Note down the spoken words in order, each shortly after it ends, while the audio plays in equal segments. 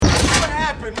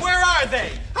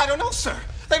don't know, sir.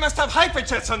 They must have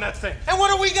hyperjets on that thing. And what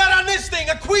do we got on this thing?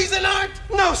 A Cuisinart?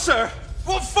 No, sir.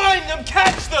 We'll find them,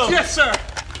 catch them. Yes, sir.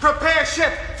 Prepare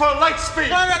ship for light speed.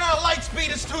 No, light speed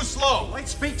is too slow. Light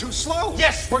speed too slow?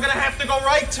 Yes, we're gonna have to go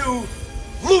right to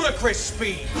ludicrous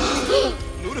speed.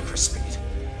 Ludicrous speed?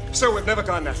 Sir, we've never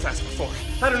gone that fast before.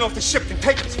 I don't know if the ship can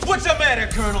take it. What's the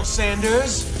matter, Colonel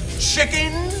Sanders?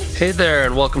 Chicken? Hey there,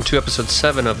 and welcome to episode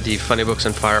 7 of the Funny Books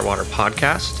and Firewater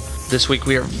podcast. This week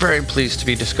we are very pleased to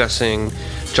be discussing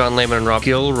John Layman and Rob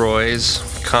Gilroy's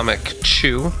comic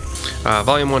Chew,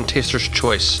 Volume 1, Taster's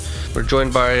Choice. We're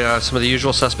joined by some of the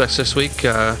usual suspects this week,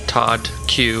 Todd,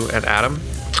 Q, and Adam.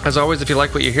 As always, if you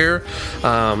like what you hear,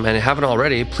 and you haven't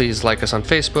already, please like us on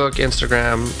Facebook,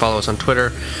 Instagram, follow us on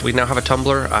Twitter. We now have a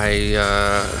Tumblr. I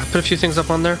put a few things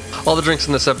up on there. All the drinks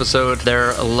in this episode,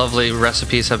 their lovely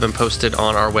recipes have been posted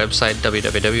on our website,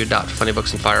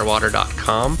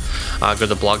 www.funnybooksandfirewater.com. Go to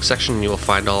the blog section and you will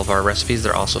find all of our recipes.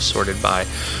 They're also sorted by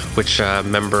which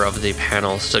member of the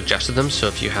panel suggested them. So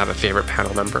if you have a favorite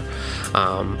panel member,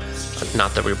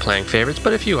 not that we're playing favorites,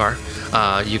 but if you are,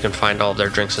 you can find all of their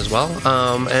drinks as well.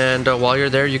 And while you're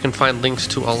there, you can find links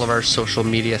to all of our social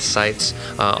media sites,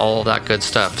 all of that good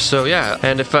stuff. So yeah,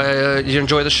 and if you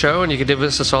enjoy the show and you could give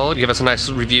us a solid, give us a nice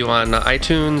review on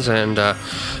iTunes and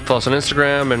follow us on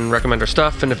Instagram and recommend our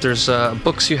stuff. And if there's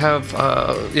books you have,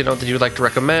 that you would like to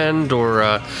recommend,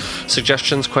 or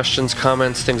suggestions, questions,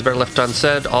 comments, things better left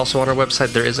unsaid, also on our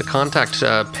website there is a contact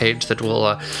page that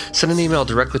will send an email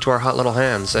directly to our hot little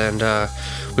hands, and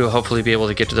we will hopefully be able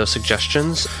to get to those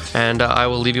suggestions. And I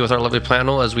will leave you with our lovely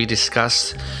panel as we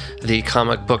discuss the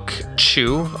comic book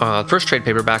Chew, first trade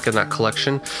paperback in that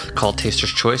collection called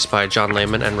Taster's Choice by John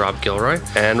Layman and Rob Gilroy.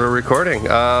 And we're recording.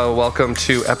 Welcome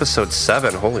to episode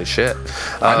 7. Holy shit.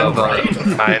 I know, right?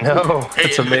 I know. Hey,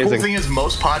 it's amazing. The cool thing is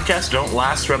most podcasts don't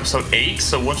last through episode 8,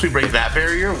 so once we break that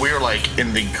barrier, we're like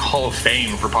in the Hall of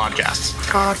Fame for podcasts.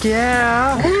 Fuck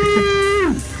yeah.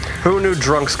 Who knew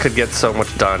drunks could get so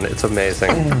much done? It's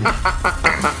amazing.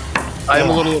 I am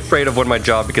a little afraid of when my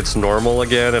job gets normal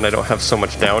again and I don't have so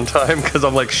much downtime, because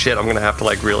I'm like, shit, I'm going to have to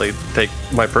like really take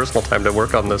my personal time to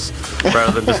work on this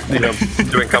rather than just,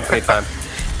 doing company time.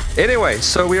 Anyway,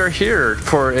 so we are here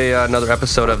for another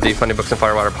episode of the Funny Books and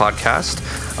Firewater podcast.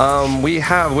 We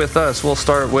have with us, we'll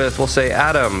say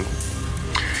Adam.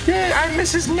 Yeah, I'm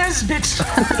Mrs. Nesbit.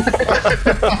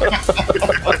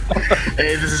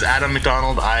 Hey, this is Adam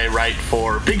McDonald. I write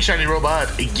for Big Shiny Robot,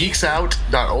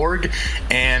 geeksout.org,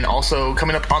 and also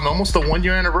coming up on almost the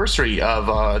 1-year anniversary of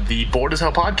the Bored as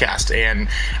Hell podcast, and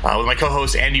with my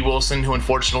co-host Andy Wilson, who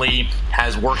unfortunately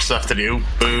has work stuff to do.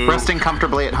 Boo. Resting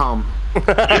comfortably at home.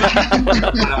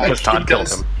 Because Todd killed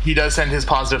him. He does send his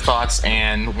positive thoughts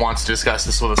and wants to discuss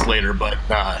this with us later, but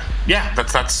yeah,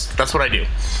 that's what I do.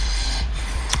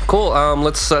 Cool.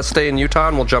 Let's stay in Utah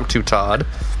and we'll jump to Todd.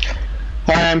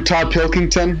 Hi, I'm Todd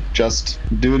Pilkington. Just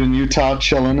dude in Utah,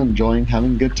 chilling, enjoying,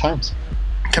 having good times.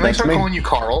 Can I start calling you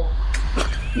Carl?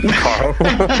 Carl.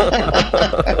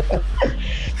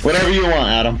 Whatever you want,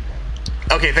 Adam.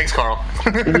 Okay, thanks, Carl.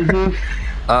 Mm-hmm.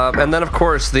 And then, of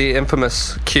course, the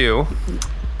infamous Q.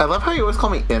 I love how you always call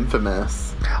me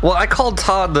infamous. Well, I called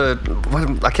Todd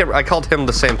I called him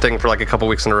the same thing for like a couple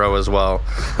weeks in a row as well.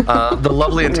 The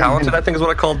lovely and talented, I think, is what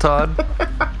I called Todd.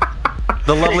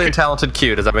 The lovely and talented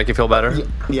Q. Does that make you feel better?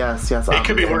 Yes. It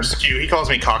could be worse, Q. He calls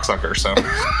me cocksucker, so.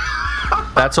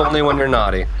 That's only when you're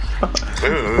naughty.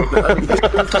 Ooh.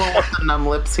 With the numb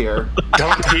lips here.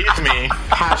 Don't tease me.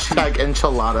 Hashtag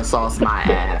enchilada sauce my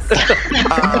ass.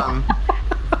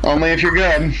 Only if you're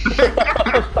good.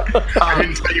 I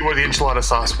didn't tell you where the enchilada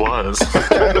sauce was.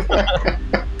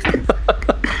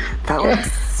 That would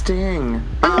sting.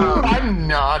 I'm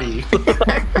naughty.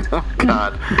 Oh,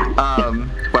 God.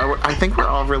 Well, I think we're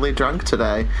all really drunk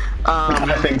today.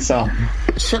 I think so.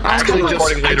 Shit, I later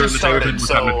just in the day, started,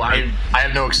 so I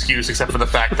have no excuse except for the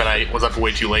fact that I was up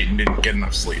way too late and didn't get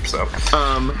enough sleep. So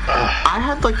I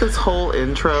had like this whole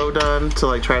intro done to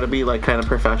like try to be like kind of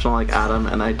professional like Adam,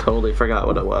 and I totally forgot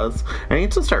what it was. I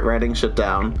need to start writing shit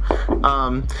down. Do you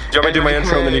want me to do my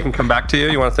intro and then you can come back to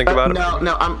you? You want to think about it?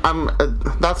 No. I'm.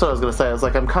 That's what I was gonna say. I was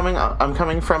like, I'm coming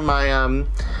from my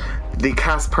the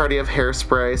cast party of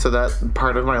Hairspray, so that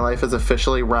part of my life is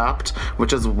officially wrapped,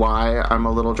 which is why I'm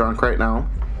a little drunk right now.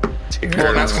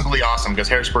 Well, that's completely awesome, because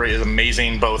Hairspray is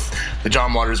amazing, both the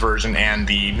John Waters version and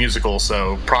the musical,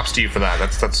 so props to you for that.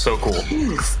 That's so cool.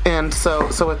 And so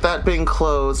with that being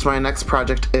closed, my next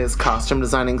project is Costume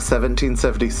Designing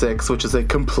 1776, which is a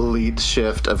complete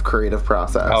shift of creative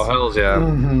process. Oh, hells yeah.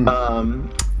 Mm-hmm.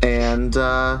 And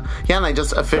and I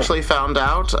just officially found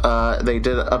out they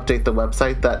did update the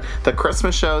website that the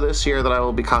Christmas show this year that I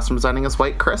will be costume designing is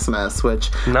White Christmas,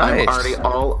 which Nice. I'm already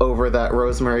all over that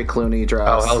Rosemary Clooney dress.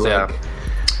 Oh, hell yeah.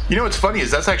 You know what's funny is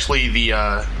that's actually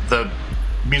the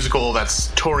musical that's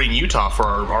touring Utah for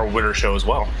our winter show as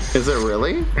well. Is it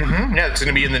really? Yeah, it's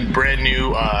going to be in the brand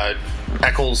new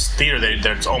Eccles Theater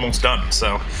that's almost done.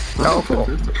 So, Oh, cool.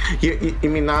 You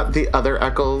mean not the other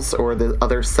Eccles or the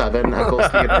other 7 Eccles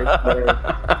theaters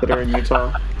that are in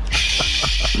Utah?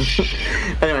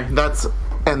 Anyway,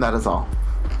 that is all.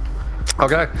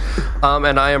 Okay.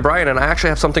 And I am Brian, and I actually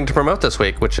have something to promote this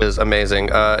week, which is amazing.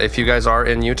 If you guys are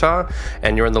in Utah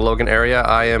and you're in the Logan area,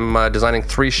 I am designing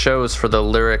 3 shows for the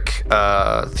Lyric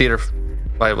Theater.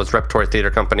 It was Repertory Theater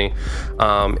Company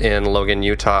in Logan,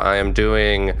 Utah. I am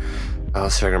doing...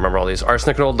 let's see if I can remember all these.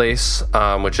 Arsenic and Old Lace,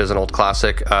 which is an old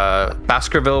classic.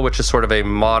 Baskerville, which is sort of a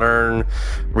modern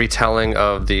retelling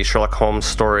of the Sherlock Holmes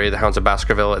story, The Hounds of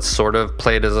Baskerville. It's sort of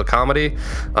played as a comedy.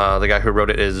 The guy who wrote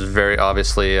it is very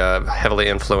obviously heavily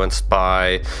influenced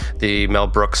by the Mel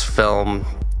Brooks film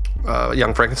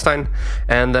Young Frankenstein.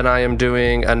 And then I am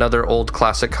doing another old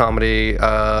classic comedy, You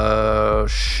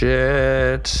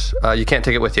Can't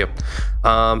Take It With You.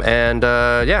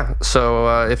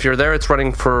 So if you're there, it's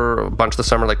running for a bunch of the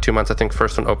summer, like 2 months. I think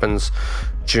first one opens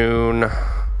June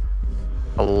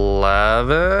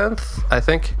 11th, I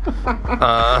think.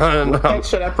 Hey,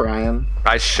 shut up, Ryan.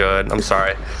 I should. I'm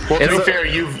sorry. well, to be fair,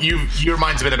 your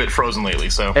mind's been a bit frozen lately.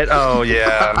 So, We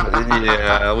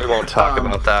won't talk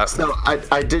about that. So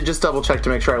I did just double check to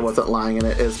make sure I wasn't lying, and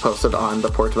it is posted on the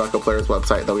Port Tobacco Players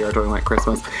website that we are doing White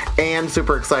Christmas. And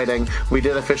super exciting, we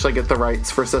did officially get the rights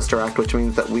for Sister Act, which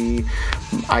means that we,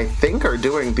 I think, are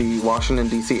doing the Washington,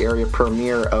 D.C. area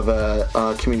premiere of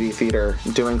a community theater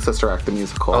doing Sister Act the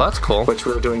musical. Oh, that's cool. Which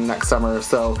we're doing next summer.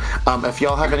 So if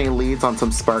y'all have any leads on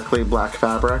some sparkly black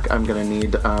fabric, I'm going to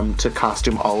need to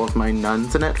costume all of my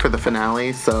nuns in it for the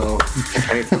finale. So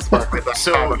I need some sparkly black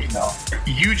fabric.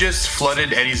 You just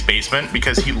flooded Eddie's basement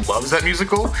because he loves that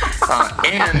musical,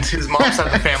 and his mom's side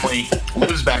of the family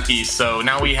lives back east. So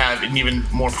now we have an even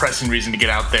more pressing reason to get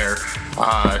out there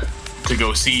to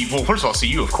go see. Well, first of all, see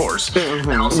you, of course,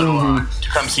 and also to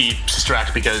come see Sister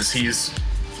Act because he was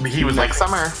next like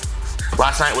summer.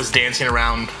 Last night was dancing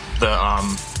around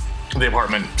the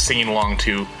apartment singing along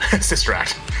to Sister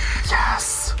Act.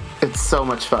 Yes, it's so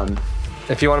much fun.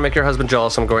 If you want to make your husband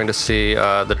jealous, I'm going to see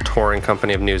the touring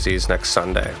company of Newsies next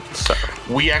Sunday. So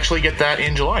We actually get that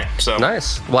in July. So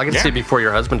nice. Well, I get to see it before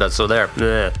your husband does. So there.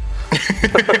 Bleh.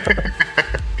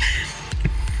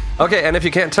 Okay, and if you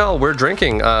can't tell, we're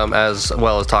drinking as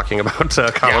well as talking about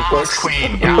comic books.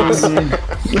 Queen.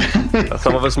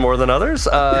 Some of us more than others.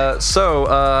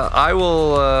 I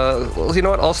will. Well, you know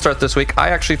what? I'll start this week. I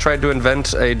actually tried to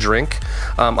invent a drink.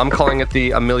 I'm calling it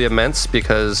the Amelia Mentz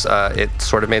because it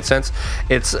sort of made sense.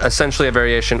 It's essentially a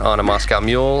variation on a Moscow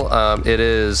Mule. It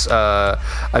is.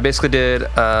 I basically did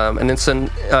an ounce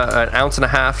and a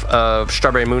half of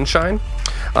strawberry moonshine.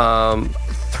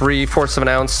 3/4 of an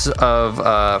ounce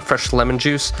of fresh lemon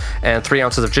juice and 3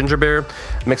 ounces of ginger beer.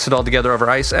 Mixed it all together over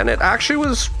ice, and it actually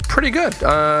was pretty good.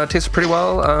 Tasted pretty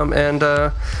well,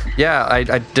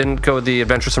 I didn't go the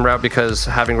adventuresome route because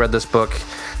having read this book,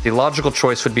 the logical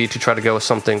choice would be to try to go with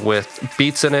something with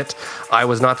beets in it. I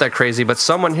was not that crazy, but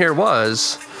someone here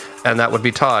was, and that would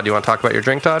be Todd. You want to talk about your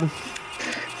drink, Todd?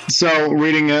 So,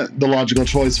 reading it, the logical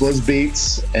choice was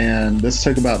beets, and this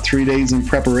took about 3 days in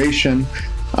preparation.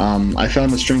 I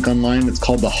found this drink online. It's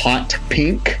called the Hot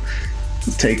Pink.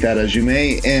 Take that as you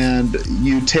may. And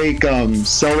you take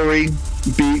celery,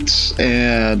 beets,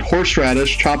 and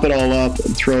horseradish, chop it all up,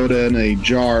 and throw it in a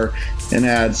jar, and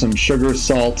add some sugar,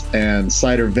 salt, and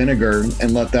cider vinegar,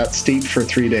 and let that steep for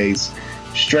 3 days.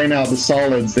 Strain out the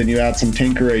solids, then you add some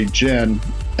Tanqueray gin,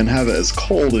 and have it as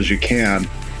cold as you can.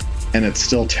 And it's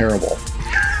still terrible.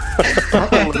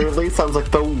 That literally sounds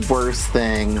like the worst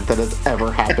thing that has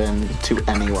ever happened to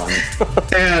anyone.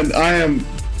 And I am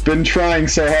been trying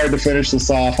so hard to finish this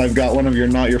off. I've got one of your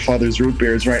Not Your Father's root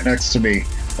beers right next to me,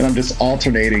 and I'm just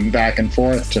alternating back and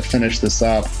forth to finish this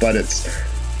up. But it's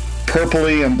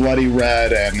purpley and bloody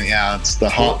red, and it's the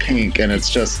hot pink, and it's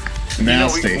just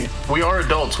nasty. We are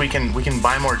adults. We can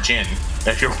buy more gin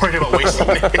if you're worried about wasting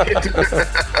it.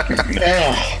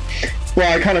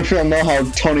 Well, I kind of know how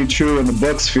Tony True in the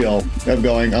books feel of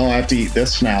going, I have to eat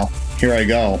this now. Here I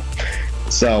go.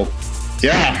 So,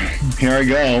 here I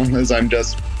go as I'm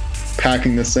just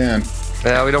packing this in.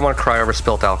 Yeah, we don't want to cry over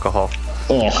spilt alcohol.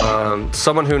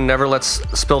 Someone who never lets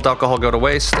spilled alcohol go to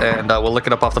waste, and we'll lick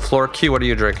it up off the floor. Q, what are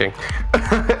you drinking?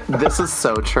 This is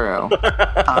so true.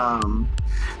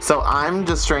 So I'm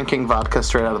just drinking vodka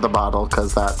straight out of the bottle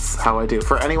because that's how I do.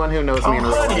 For anyone who knows me in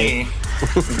real life,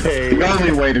 The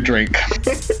only way to drink.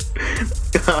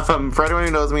 for anyone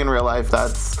who knows me in real life,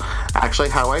 that's actually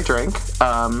how I drink.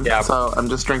 So I'm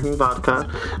just drinking vodka.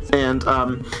 And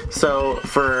so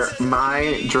for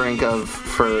my drink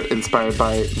for inspired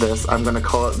by this, I'm going to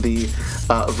call it the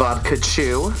Vodka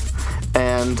Chew.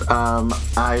 And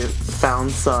I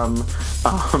found some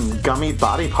gummy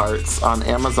body parts on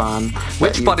Amazon.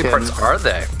 Which body parts are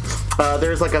they?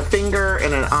 There's like a finger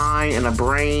and an eye and a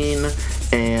brain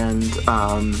and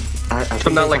I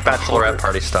think not like bachelorette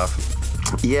party stuff.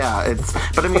 Yeah,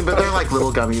 but they're like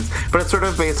little gummies. But it's sort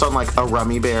of based on like a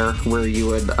rummy bear where you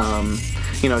would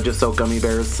just soak gummy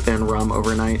bears in rum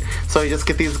overnight. So you just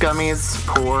get these gummies,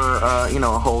 pour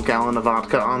a whole gallon of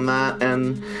vodka on that,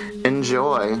 and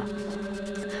enjoy.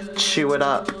 Chew it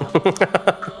up.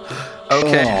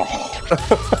 Okay.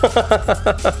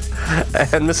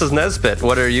 And Mrs. Nesbitt,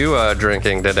 what are you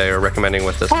drinking today or recommending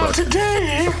with this book?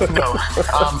 Today? No.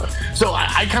 So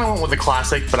I kind of went with a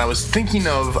classic, but I was thinking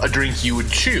of a drink you would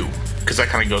chew, because that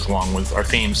kind of goes along with our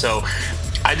theme. So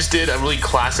I just did a really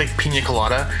classic pina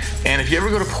colada. And if you ever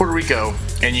go to Puerto Rico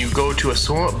and you go to a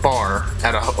swim-up bar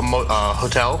at a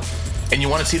hotel and you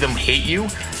want to see them hate you,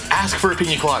 ask for a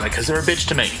pina colada, because they're a bitch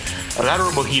to make. That or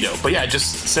a mojito. But yeah,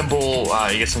 just simple.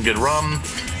 You get some good rum,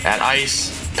 add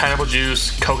ice, pineapple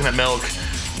juice, coconut milk,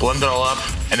 blend it all up,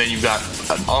 and then you've got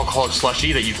an alcoholic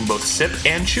slushy that you can both sip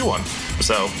and chew on.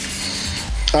 So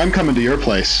I'm coming to your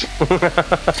place.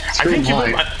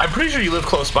 I'm pretty sure you live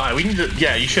close by. We need to.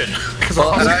 Yeah, you should.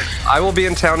 Well, and I will be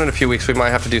in town in a few weeks. We might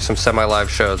have to do some semi-live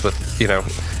shows with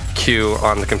Q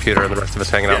on the computer and the rest of us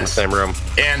hanging out in the same room.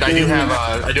 And I do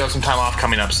have some time off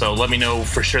coming up, so let me know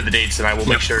for sure the dates, and I will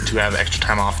make sure to have extra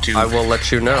time off to. I will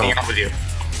let you know. Hang out with you.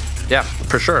 Yeah,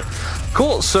 for sure.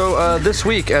 Cool. So this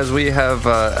week, as we have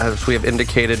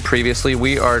indicated previously,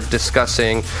 we are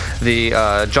discussing the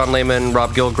John Layman,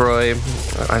 Rob Gilroy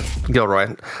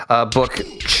book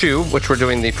Chew, which we're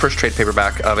doing the first trade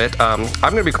paperback of it. I'm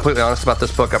going to be completely honest about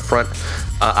this book up front.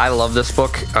 I love this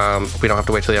book. We don't have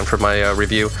to wait till the end for my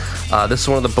review. This is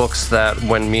one of the books that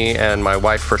when me and my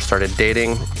wife first started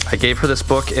dating, I gave her this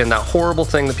book in that horrible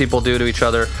thing that people do to each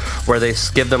other, where they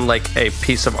give them like a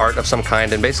piece of art of some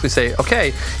kind and basically say,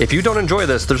 okay, if you don't enjoy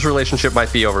this relationship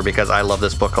might be over, because I love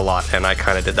this book a lot, and I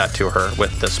kind of did that to her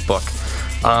with this book.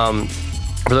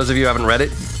 For those of you who haven't read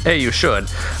it, A, you should.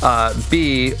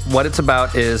 B, what it's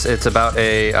about is it's about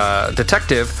a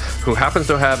detective who happens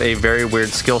to have a very weird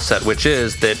skill set, which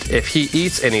is that if he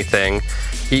eats anything,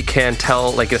 he can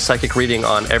tell like a psychic reading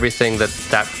on everything that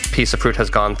piece of fruit has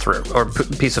gone through, or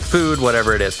piece of food,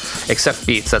 whatever it is, except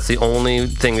beets. That's the only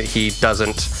thing that he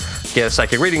doesn't get a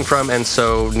psychic reading from, and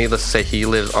so needless to say, he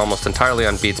lives almost entirely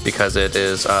on beets because it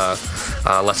is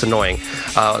less annoying.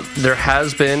 There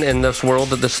has been, in this world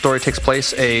that this story takes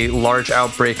place, a large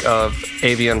outbreak of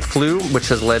avian flu, which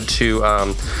has led to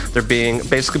there being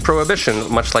basically prohibition,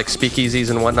 much like speakeasies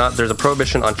and whatnot. There's a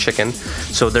prohibition on chicken,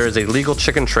 so there is a legal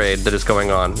chicken trade that is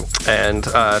going on. And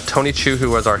Tony Chu, who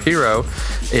was our hero,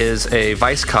 is a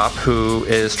vice cop who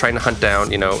is trying to hunt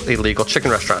down, illegal chicken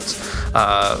restaurants.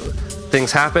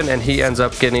 Things happen, and he ends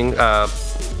up getting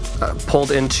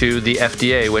pulled into the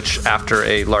FDA, which after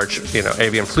a large,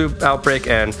 avian flu outbreak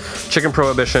and chicken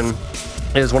prohibition,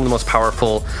 is one of the most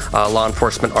powerful law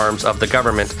enforcement arms of the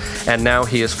government, and now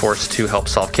he is forced to help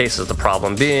solve cases. The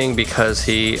problem being because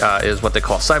he is what they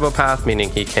call psychopath, meaning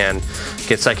he can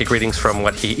get psychic readings from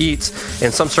what he eats.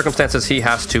 In some circumstances, he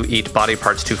has to eat body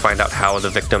parts to find out how the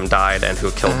victim died and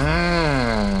who killed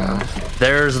him.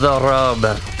 There's the rub.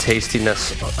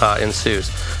 Tastiness ensues.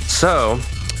 So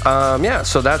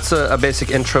that's a basic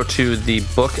intro to the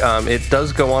book. It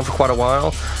does go on for quite a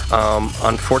while.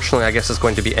 Unfortunately, I guess it's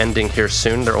going to be ending here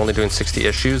soon. They're only doing 60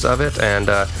 issues of it, and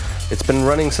it's been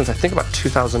running since I think about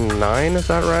 2009. Is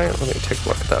that right? Let me take a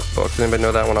look at that book. Does anybody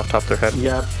know that one off the top of their head?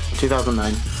 Yeah,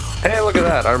 2009. Hey, look at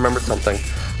that! I remembered something.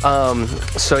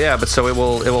 It's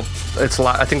a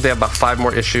lot. I think they have about 5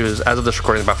 more issues as of this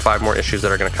recording. About 5 more issues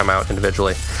that are going to come out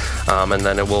individually, and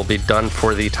then it will be done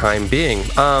for the time being.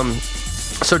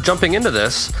 So jumping into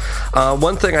this,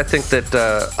 one thing I think that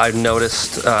I've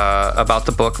noticed about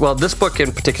the book, well, this book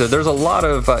in particular, there's a lot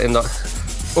of, in the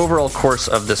overall course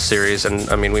of this series, and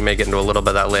I mean, we may get into a little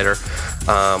bit of that later,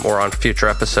 or on future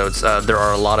episodes, there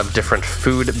are a lot of different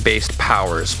food-based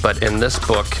powers, but in this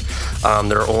book,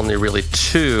 there are only really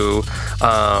 2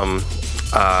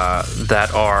 that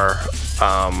are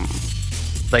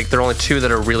like there are only two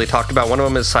that are really talked about. One of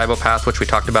them is Cybopath, which we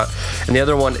talked about, and the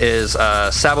other one is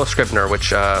Sabo Scribner,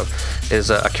 which is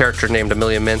a character named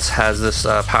Amelia Mintz, has this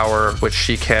power which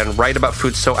she can write about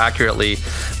food so accurately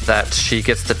that she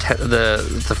gets the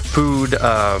food,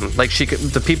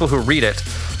 the people who read it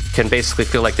can basically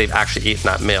feel like they've actually eaten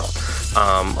that meal.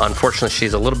 Unfortunately,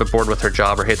 she's a little bit bored with her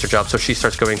job or hates her job, so she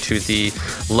starts going to the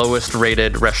lowest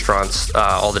rated restaurants,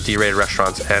 all the D-rated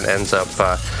restaurants, and ends up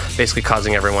basically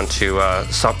causing everyone to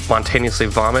spontaneously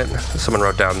vomit. Someone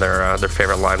wrote down their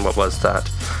favorite line. What was that?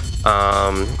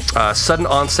 Sudden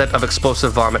onset of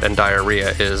explosive vomit and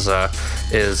diarrhea is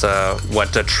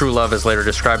what True Love is later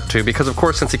described to, because of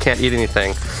course, since he can't eat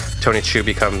anything, Tony Chu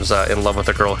becomes in love with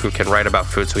a girl who can write about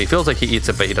food, so he feels like he eats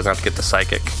it, but he doesn't have to get the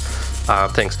psychic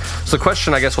things. So the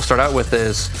question I guess we'll start out with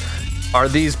is, are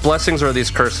these blessings or are these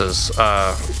curses?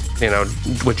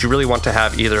 Would you really want to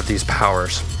have either of these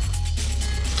powers?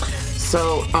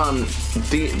 So,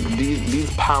 these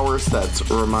power sets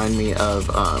remind me of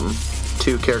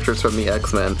two characters from the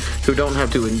X-Men who don't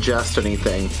have to ingest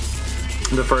anything.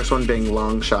 The first one being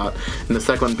Longshot, and the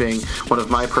second one being one of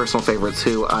my personal favorites,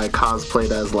 who I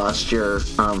cosplayed as last year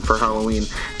for Halloween,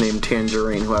 named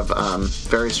Tangerine, who have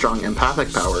very strong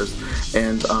empathic powers.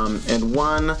 And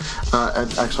one,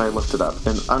 actually I looked it up,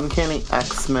 in Uncanny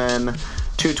X-Men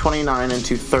 229 and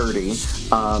 230,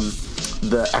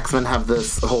 the X-Men have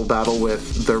this whole battle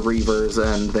with the Reavers,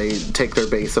 and they take their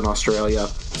base in Australia.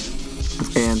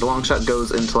 And Longshot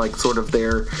goes into like sort of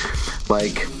their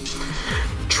like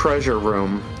treasure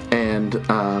room, and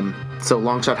so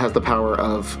Longshot has the power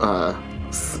of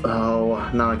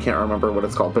now I can't remember what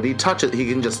it's called, but he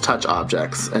can just touch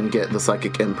objects and get the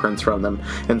psychic imprints from them.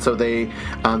 And so the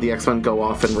X-Men go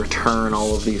off and return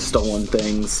all of these stolen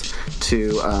things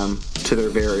to their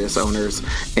various owners.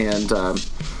 And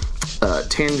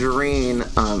Tangerine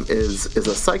is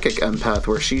a psychic empath,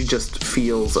 where she just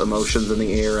feels emotions in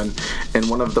the air, and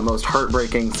one of the most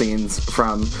heartbreaking scenes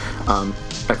from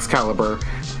Excalibur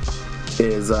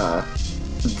is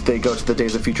they go to the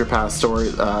Days of Future Past story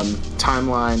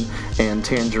timeline, and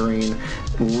Tangerine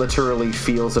literally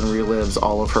feels and relives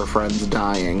all of her friends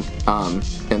dying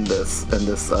in this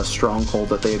stronghold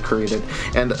that they had created.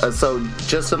 And so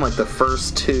just in like the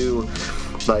first two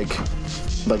like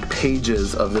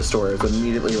pages of the story, I was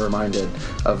immediately reminded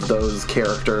of those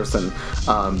characters. And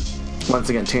once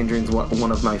again, Tangerine's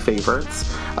one of my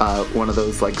favorites, one of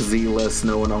those like Z-list,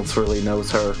 no one else really knows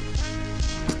her.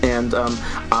 And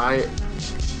I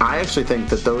actually think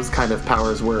that those kind of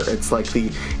powers, where it's like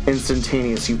the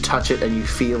instantaneous, you touch it and you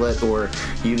feel it, or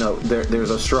there's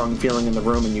a strong feeling in the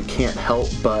room and you can't help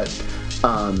but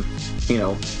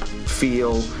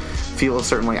feel a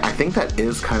certain way, I think that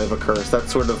is kind of a curse.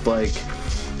 That's sort of like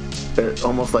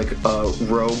almost like a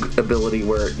rogue ability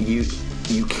where you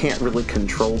can't really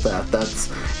control that.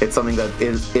 It's something that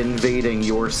is invading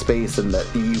your space, and that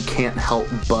you can't help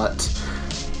but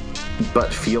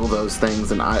feel those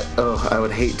things. And I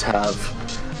would hate to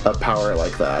have a power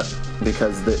like that,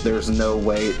 because there's no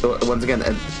way. Once again,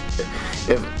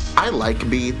 if I like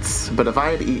beets, but if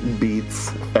I had eaten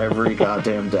beets every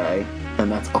goddamn day,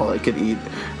 and that's all I could eat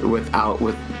without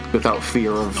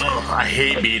fear of... Oh, I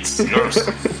hate beets.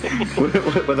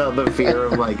 without the fear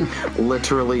of like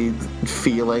literally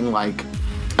feeling like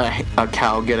a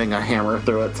cow getting a hammer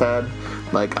through its head,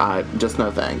 like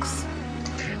no thanks.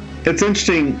 It's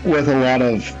interesting with a lot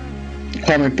of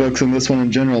comic books, and this one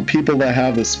in general, people that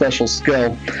have a special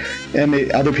skill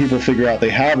and other people figure out they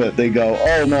have it, they go,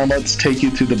 oh no, let's take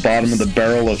you to the bottom of the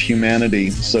barrel of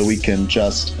humanity so we can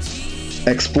just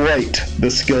exploit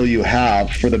the skill you have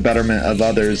for the betterment of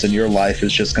others, and your life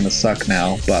is just going to suck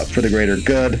now, but for the greater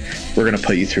good, we're going to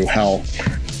put you through hell,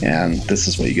 and this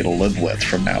is what you get to live with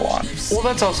from now on. Well,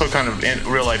 that's also kind of in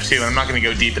real life too, and I'm not going to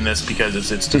go deep in this because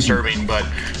it's disturbing, but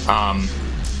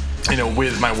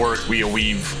with my work,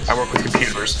 I work with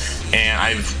computers,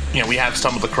 and we have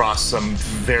stumbled across some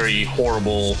very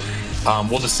horrible,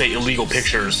 we'll just say illegal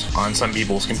pictures on some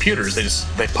people's computers.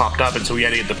 They popped up, and so we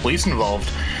had to get the police involved.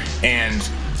 And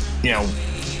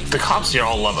the cops here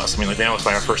all love us. I mean, like, they know us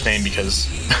by our first name because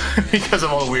of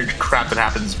all the weird crap that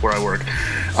happens where I work.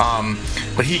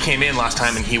 But he came in last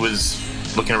time, and he was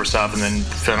looking over stuff and then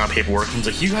filling out paperwork. And he's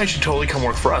like, you guys should totally come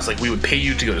work for us. Like, we would pay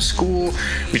you to go to school.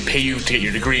 We'd pay you to get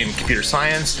your degree in computer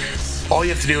science. All you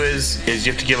have to do is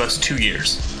you have to give us 2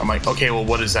 years. I'm like, okay, well,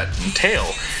 what does that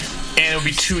entail? And it would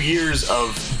be 2 years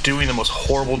of doing the most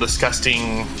horrible,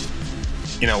 disgusting,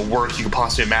 work you could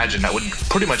possibly imagine that would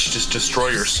pretty much just destroy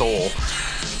your soul.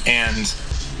 And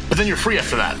but then you're free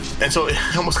after that. And so it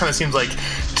almost kind of seems like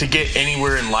to get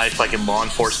anywhere in life, like in law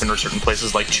enforcement or certain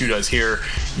places like Chew does here,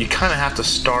 you kind of have to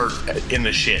start in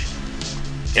the shit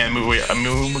and we kind of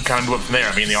move up from there.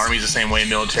 I mean, the Army's the same way,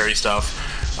 military stuff.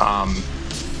 But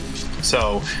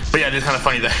yeah, it's kind of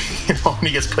funny that when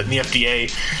he gets put in the FDA,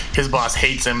 his boss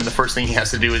hates him, and the first thing he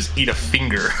has to do is eat a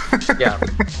finger. Yeah.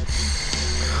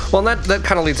 Well, that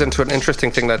kind of leads into an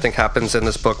interesting thing that I think happens in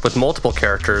this book with multiple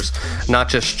characters, not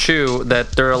just Chew,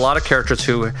 that there are a lot of characters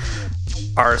who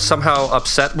are somehow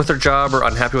upset with their job or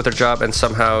unhappy with their job, and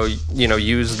somehow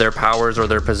use their powers or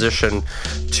their position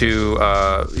to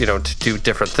to do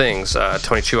different things.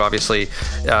 Tony Chew obviously,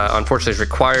 unfortunately, is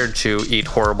required to eat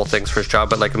horrible things for his job,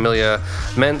 but like Amelia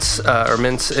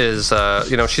Mintz is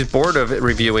she's bored of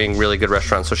reviewing really good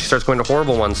restaurants, so she starts going to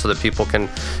horrible ones so that people can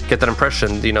get that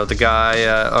impression. The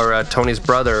guy Tony's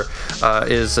brother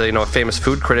is a famous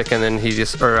food critic, and then he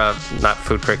not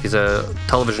food critic, he's a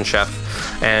television chef,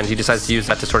 and he decides to use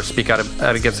that to sort of speak out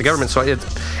against the government. So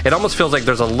it almost feels like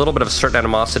there's a little bit of a certain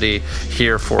animosity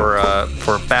here for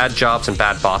bad jobs and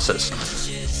bad bosses.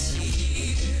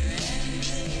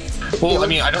 Well, I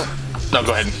mean, I don't. No,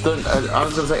 go ahead. I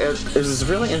was going to say, it was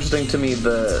really interesting to me,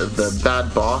 the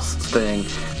bad boss thing,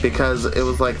 because it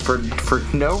was like, for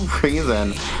no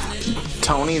reason,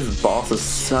 Tony's boss is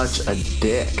such a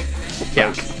dick.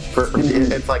 Yeah.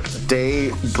 It's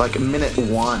like minute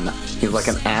one, he's like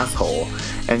an asshole,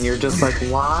 and you're just like,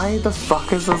 why the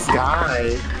fuck is this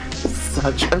guy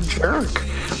such a jerk?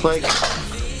 Like,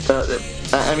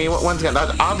 I mean, once again,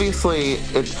 obviously,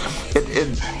 it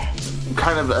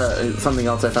kind of something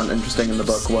else I found interesting in the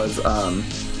book was,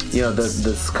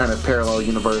 this kind of parallel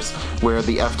universe where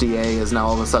the FDA is now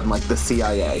all of a sudden like the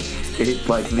CIA.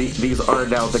 These are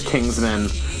now the kingsmen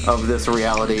of this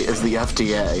reality is the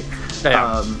FDA.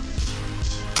 Yeah.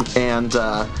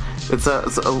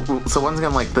 So once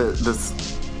again, like this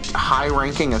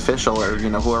high-ranking official, or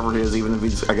whoever he is, even if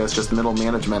he's, I guess, just middle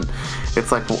management,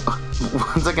 it's like,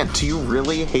 once again, do you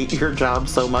really hate your job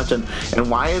so much, and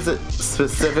why is it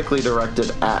specifically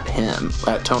directed at him,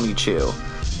 at Tony Chew?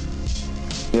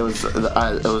 It was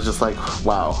just like,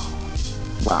 wow.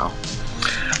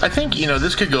 I think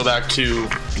this could go back to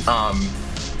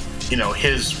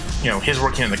his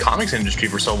working in the comics industry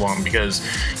for so long, because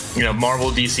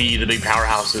Marvel, DC, the big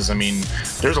powerhouses, I mean,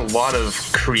 there's a lot of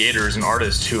creators and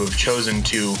artists who have chosen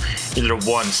to either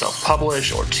one,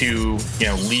 self-publish, or two,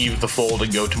 leave the fold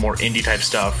and go to more indie type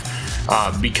stuff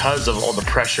because of all the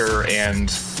pressure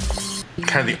and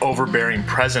kind of the overbearing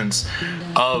presence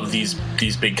of these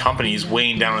big companies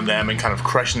weighing down on them and kind of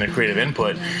crushing their creative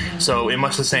input. So in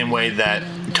much the same way that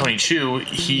Tony Chew,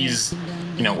 he's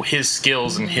his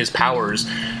skills and his powers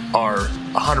are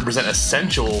 100%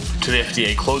 essential to the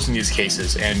FDA closing these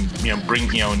cases and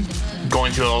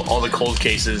going through all the cold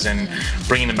cases and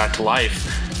bringing them back to life.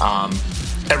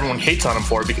 Everyone hates on him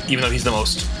for it, even though he's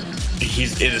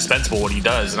indispensable what he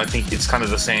does. And I think it's kind of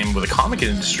the same with the comic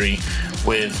industry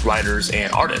with writers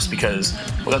and artists, because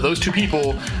without those two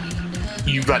people,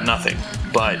 you've got nothing.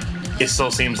 But it still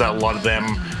seems that a lot of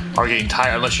them are getting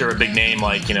tired, unless you're a big name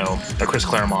like a Chris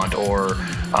Claremont or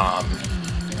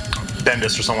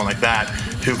Bendis or someone like that,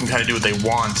 who can kind of do what they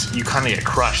want. You kind of get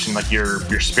crushed, and like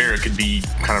your spirit could be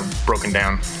kind of broken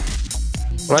down.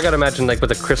 Well, I gotta imagine, like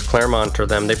with a Chris Claremont or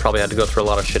them, they probably had to go through a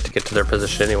lot of shit to get to their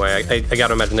position anyway. I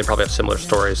gotta imagine they probably have similar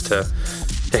stories to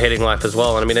hating life as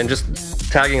well. And I mean, and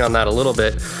just tagging on that a little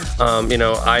bit,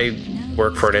 I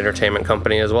work for an entertainment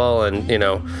company as well, and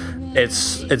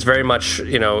it's very much,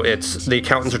 it's the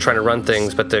accountants are trying to run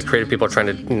things, but the creative people are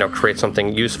trying to, create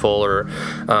something useful or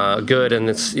good. And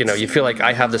it's, you feel like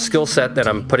I have the skill set that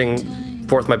I'm putting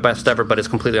forth my best ever, but it's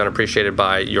completely unappreciated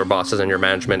by your bosses and your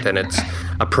management. And it's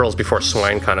a pearls before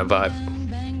swine kind of vibe.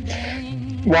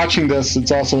 Watching this,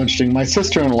 it's also interesting. My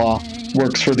sister-in-law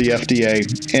works for the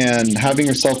FDA, and having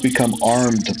herself become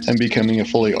armed and becoming a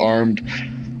fully armed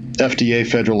FDA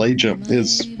federal agent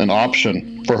is an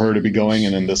option for her to be going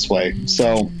in this way.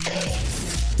 So,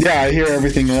 yeah, I hear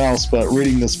everything else, but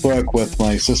reading this book with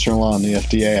my sister-in-law in the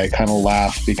FDA, I kind of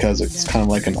laugh because it's kind of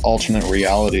like an alternate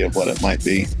reality of what it might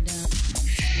be.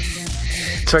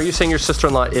 So are you saying your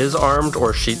sister-in-law is armed,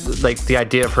 or she, like, the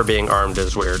idea of her being armed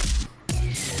is weird?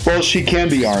 Well, she can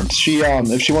be armed. She,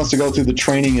 if she wants to go through the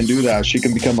training and do that, she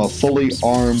can become a fully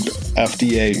armed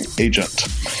FDA agent.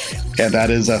 And that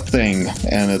is a thing.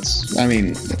 And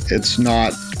it's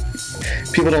not,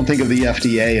 people don't think of the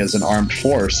FDA as an armed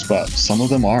force, but some of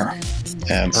them are.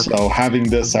 And so having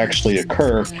this actually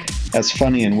occur, as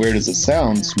funny and weird as it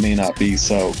sounds, may not be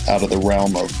so out of the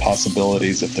realm of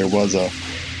possibilities if there was a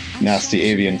nasty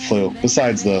avian flu,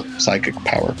 besides the psychic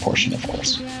power portion, of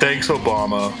course. Thanks,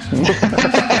 Obama.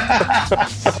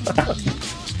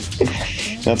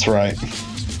 That's right.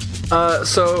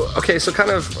 So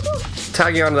kind of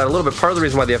tagging on to that a little bit, part of the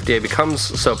reason why the FDA becomes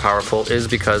so powerful is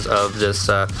because of this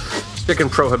chicken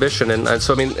prohibition. And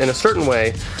so, I mean, in a certain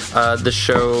way, this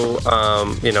show,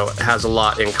 has a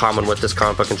lot in common with this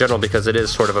comic book in general, because it is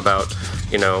sort of about,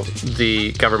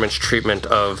 the government's treatment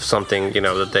of something,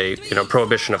 that they,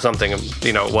 prohibition of something,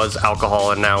 was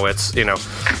alcohol, and now it's,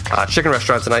 chicken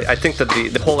restaurants. And I think that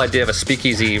the whole idea of a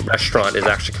speakeasy restaurant is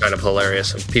actually kind of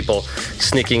hilarious, of people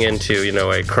sneaking into,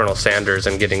 a Colonel Sanders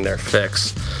and getting their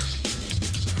fix.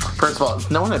 First of all,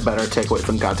 no one had better take away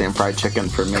some goddamn fried chicken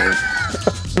from me.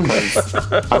 Because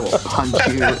I will punch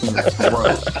you in the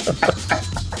throat.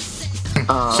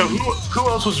 So who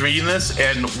else was reading this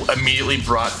and immediately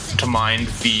brought to mind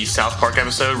the South Park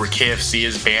episode where KFC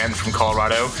is banned from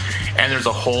Colorado, and there's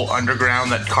a whole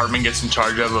underground that Cartman gets in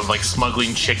charge of like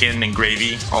smuggling chicken and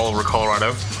gravy all over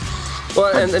Colorado?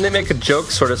 Well, and they make a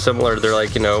joke sort of similar. They're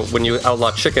like, when you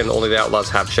outlaw chicken, only the outlaws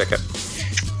have chicken.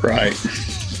 Right.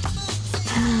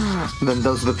 Then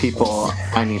those are the people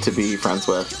I need to be friends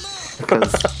with,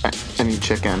 because I need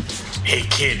chicken. Hey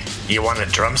kid, you want a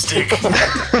drumstick?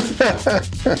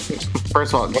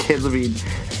 First of all, kids would be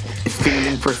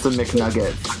fiending for some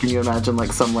McNuggets. Can you imagine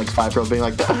like some like 5-year-old being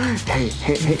like, hey,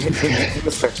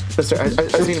 mister, I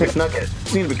just need a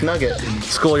McNugget.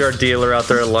 Schoolyard dealer out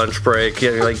there at lunch break.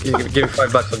 Yeah, like, give me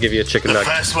 $5, I'll give you a chicken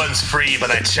nugget. First one's free, but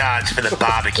I charge for the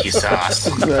barbecue sauce.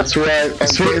 That's right.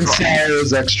 Sweet and sour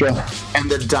is extra.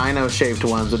 And the dino-shaped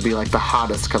ones would be like the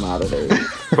hottest commodity.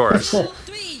 Of course.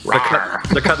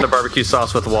 They're cutting the barbecue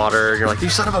sauce with water, and you're like, you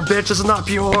son of a bitch, this is not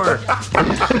pure.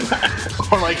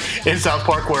 Or like in South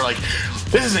Park where like,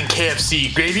 this isn't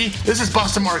KFC gravy, this is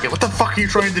Boston Market. What the fuck are you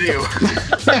trying to do?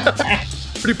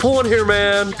 What are you pulling here,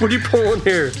 man? What are you pulling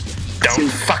here? Don't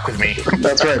fuck with me.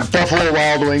 That's right. Buffalo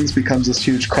Wild Wings becomes this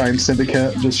huge crime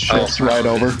syndicate, just shifts right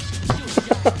over.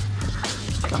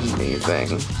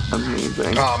 Amazing.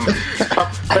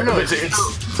 I don't know.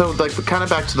 It's so like kind of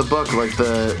back to the book, like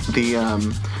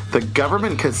the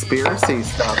government conspiracy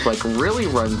stuff like really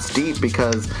runs deep,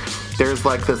 because there's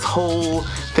like this whole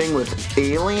thing with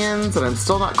aliens, and I'm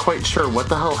still not quite sure what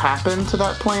the hell happened to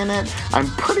that planet. I'm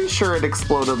pretty sure it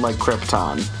exploded like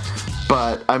Krypton,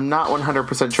 but I'm not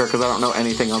 100% sure because I don't know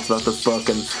anything else about this book.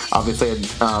 And obviously,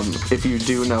 if you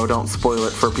do know, don't spoil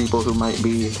it for people who might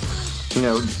be,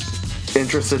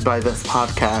 interested by this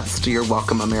podcast. You're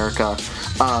welcome, America.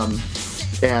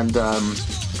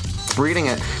 Reading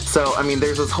it. So, I mean,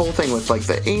 there's this whole thing with like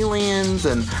the aliens,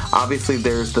 and obviously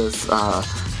there's this,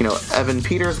 Evan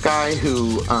Peters guy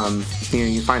who,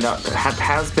 you find out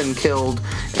has been killed,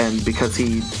 and because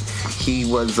he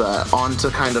was on to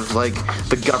kind of like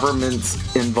the government's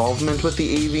involvement with the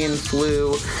avian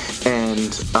flu,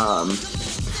 and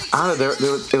I don't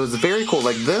know, it was very cool.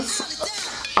 Like this,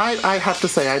 I have to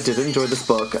say I did enjoy this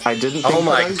book. I didn't think oh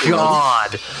my that I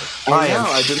god! would.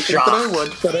 I didn't think that I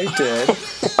would, but I did.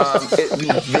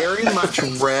 It very much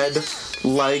read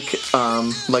like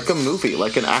a movie,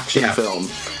 like an action film.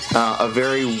 A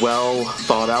very well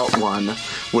thought out one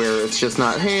where it's just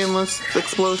not, hey, endless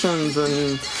explosions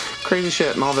and crazy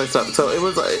shit and all that stuff. So it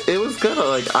was good.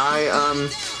 Like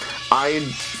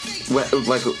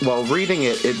while reading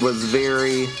it, it was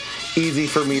very easy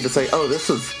for me to say, oh, this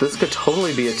could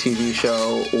totally be a TV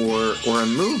show or a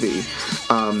movie.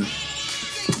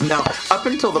 Now, up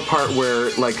until the part where,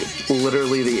 like,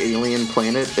 literally the alien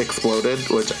planet exploded,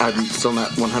 which I'm still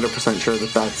not 100% sure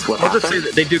that's what happened. I'll just say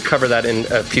that they do cover that in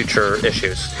future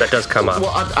issues. That does come up.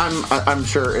 Well, I'm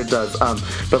sure it does.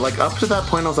 But, like, up to that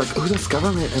point, I was like, oh, this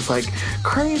government is, like,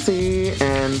 crazy,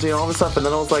 and, all this stuff. And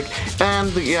then I was like,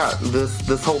 and, yeah,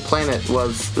 this whole planet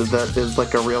that is,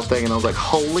 like, a real thing. And I was like,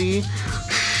 holy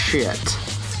shit.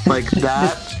 Like,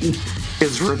 that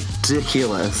is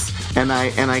ridiculous. And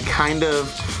I kind of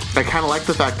like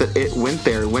the fact that it went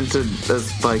there. It went to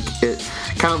as like it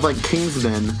kind of like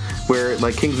Kingsman, where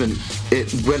like Kingsman,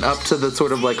 it went up to the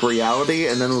sort of like reality,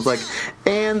 and then it was like,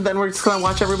 and then we're just gonna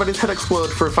watch everybody's head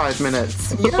explode for 5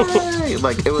 minutes. Yay!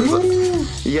 Like it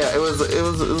was, yeah, it was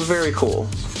very cool.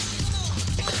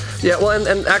 Yeah, well,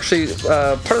 and actually,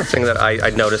 part of the thing that I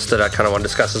noticed that I kind of want to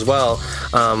discuss as well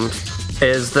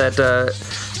is that.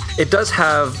 It does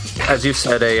have, as you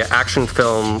said, a action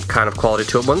film kind of quality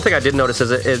to it. One thing I did notice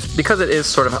is because it is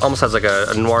sort of almost has like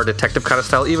a noir detective kind of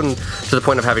style, even to the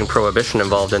point of having prohibition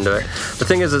involved into it. The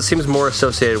thing is, it seems more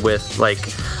associated with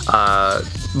like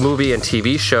movie and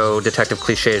TV show detective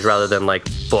cliches rather than like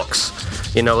books.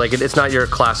 You know, like it's not your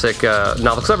classic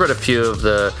novel. Because I've read a few of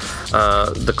the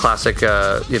classic,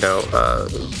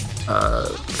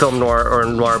 film noir or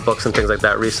noir books and things like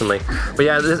that recently. But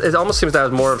yeah, it almost seems to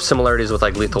have more of similarities with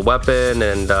like Lethal Weapon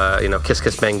and Kiss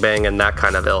Kiss Bang Bang and that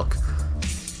kind of ilk.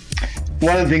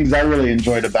 One of the things I really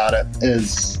enjoyed about it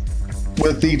is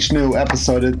with each new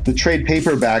episode, the trade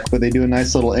paperback, where they do a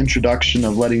nice little introduction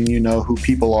of letting you know who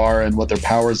people are and what their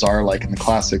powers are, like in the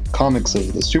classic comics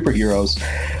of the superheroes.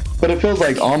 But it feels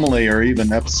like Amelie, or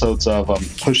even episodes of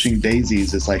Pushing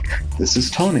Daisies, is like, this is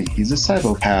Tony. He's a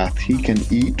psychopath. He can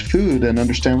eat food and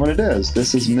understand what it is.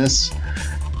 This is Miss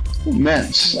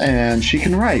Mintz, and she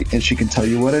can write, and she can tell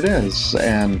you what it is.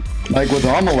 And like with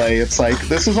Amelie, it's like,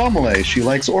 this is Amelie. She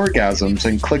likes orgasms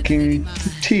and clicking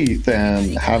teeth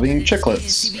and having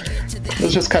chiclets.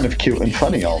 It's just kind of cute and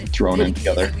funny all thrown in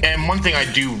together. And one thing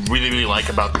I do really, really like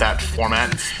about that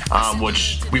format,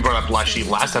 which we brought up actually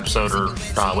last episode, or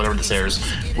whatever this airs,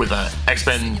 with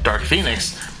X-Men Dark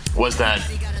Phoenix, was that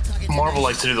Marvel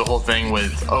likes to do the whole thing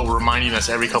with, reminding us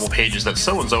every couple pages that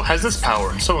so-and-so has this power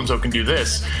and so-and-so can do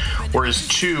this, whereas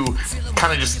 2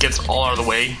 kind of just gets all out of the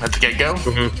way at the get-go,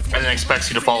 and then expects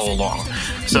you to follow along.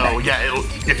 So yeah,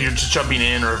 if you're just jumping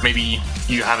in, or if maybe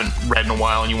you haven't read in a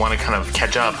while and you want to kind of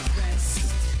catch up,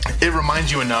 it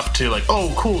reminds you enough to like,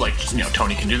 oh cool, like,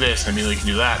 Tony can do this and Amelia can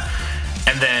do that,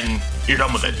 and then you're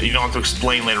done with it. You don't have to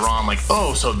explain later on, like,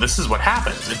 oh, so this is what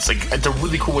happens. It's a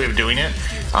really cool way of doing it,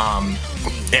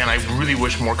 and I really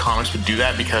wish more comics would do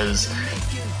that, because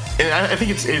I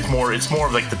think it's more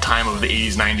of like the time of the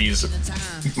 80s,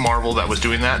 90s Marvel that was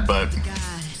doing that, but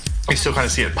you still kind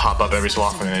of see it pop up every so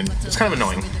often, and it's kind of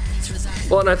annoying.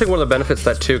 Well, and I think one of the benefits of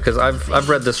that too, because I've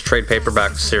read this trade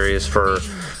paperback series for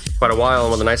quite a while, and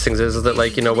one of the nice things is that,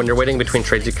 like, when you're waiting between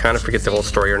trades, you kind of forget the whole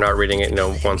story. You're not reading it,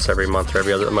 once every month or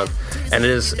every other month, and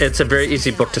it's a very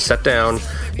easy book to set down,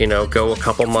 go a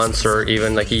couple months or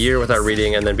even like a year without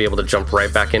reading, and then be able to jump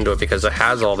right back into it, because it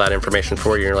has all that information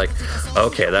for you. You're like,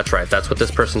 okay, that's right, that's what this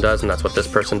person does, and that's what this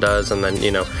person does, and then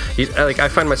I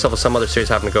find myself with some other series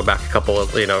having to go back a couple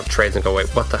of trades and go, wait,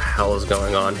 what the hell is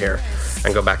going on here,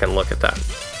 and go back and look at that.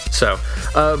 So,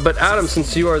 but Adam,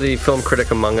 since you are the film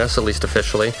critic among us, at least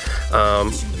officially,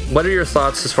 what are your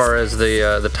thoughts as far as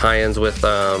the tie-ins with,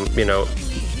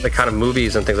 the kind of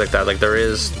movies and things like that? Like there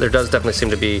does definitely seem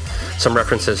to be some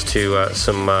references to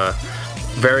some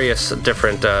various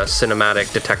different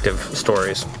cinematic detective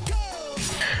stories.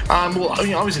 Well,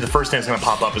 obviously the first thing that's going to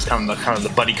pop up is kind of the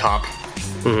buddy cop,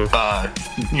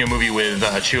 movie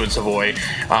with Chew and Savoy,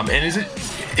 and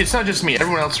it's not just me.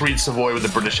 Everyone else reads Savoy with a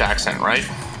British accent, right?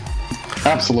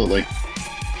 Absolutely.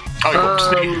 I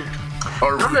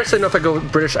don't necessarily know if I go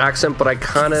British accent, but I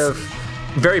kind of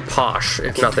very posh,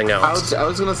 if nothing else. I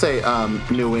was gonna say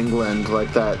New England,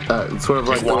 like that, sort of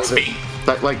like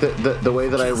the way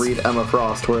that I read Emma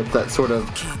Frost, where it's that sort of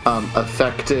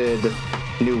affected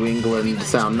New England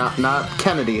sound, not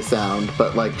Kennedy sound,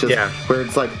 but like just where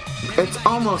it's like it's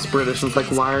almost British, and it's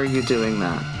like, why are you doing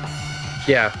that?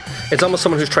 Yeah, it's almost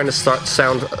someone who's trying to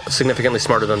sound significantly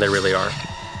smarter than they really are.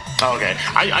 Oh, okay.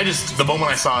 I just, the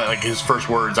moment I saw like his first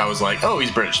words, I was like, oh,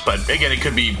 he's British. But again, it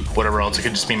could be whatever else. It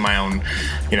could just be my own,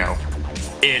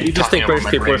 You just think British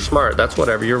people are smart. That's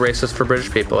whatever. You're racist for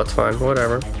British people. That's fine.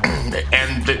 Whatever.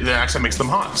 And the accent makes them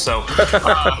hot. So,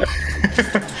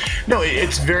 no,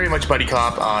 it's very much buddy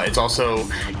cop. It's also,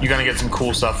 you're going to get some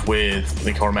cool stuff with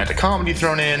like romantic comedy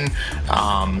thrown in.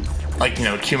 Like,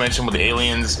 Q mentioned with the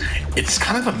aliens, it's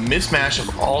kind of a mismatch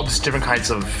of all these different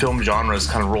kinds of film genres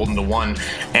kind of rolled into one,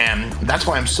 and that's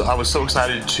why I was so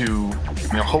excited to,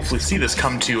 hopefully see this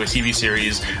come to a TV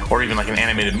series or even like an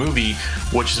animated movie,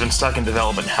 which has been stuck in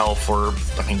development hell for,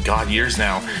 years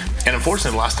now. And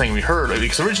unfortunately, the last thing we heard,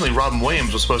 because originally Robin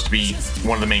Williams was supposed to be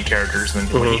one of the main characters, and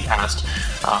then when he passed,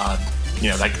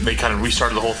 they kind of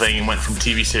restarted the whole thing and went from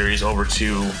TV series over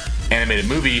to animated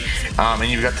movie, and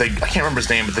you've got I can't remember his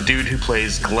name, but the dude who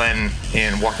plays Glenn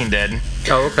in Walking Dead.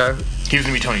 Oh, okay. He was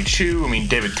going to be Tony Chu.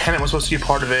 David Tennant was supposed to be a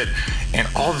part of it, and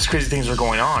all these crazy things were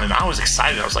going on, and I was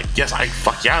excited. I was like, yes, I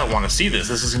want to see this.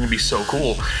 This is going to be so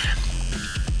cool.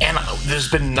 And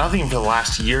there's been nothing for the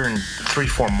last year and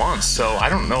 3-4 months, so I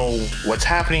don't know what's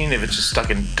happening, if it's just stuck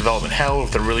in development hell,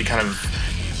 if they're really kind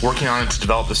of working on it to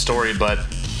develop the story, but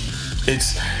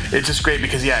it's just great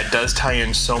because, it does tie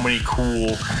in so many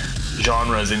cool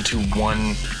genres into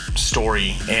one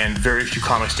story, and very few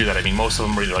comics do that. Most of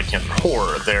them are either like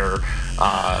horror,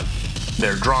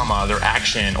 they're drama, they're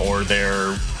action, or they're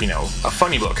a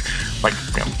funny book, like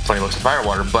Funny Books of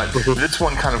Firewater. But this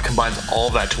one kind of combines all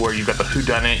of that to where you've got the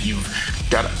whodunit, you've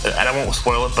got, and I won't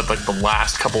spoil it, but like the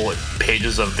last couple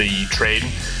pages of the trade,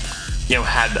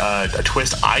 had a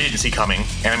twist I didn't see coming.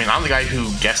 And I mean, I'm the guy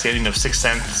who guessed the ending of Sixth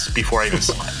Sense before I even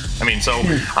saw it. I mean, so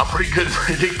I'm pretty good at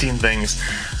predicting things.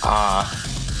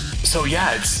 So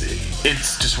yeah,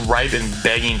 it's just ripe and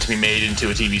begging to be made into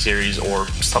a TV series or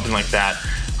something like that.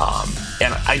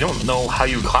 And I don't know how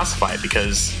you would classify it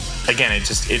because, again,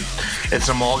 it's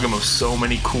an amalgam of so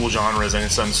many cool genres and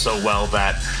it's done so well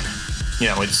that,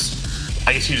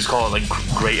 I guess you just call it like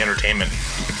great entertainment.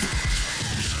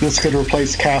 This could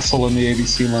replace Castle in the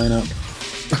ABC lineup.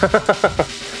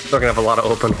 They're gonna have a lot of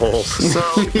open holes. So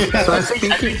I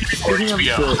think speaking of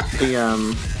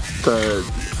the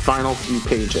final few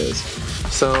pages,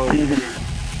 so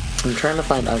I'm trying to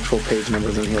find actual page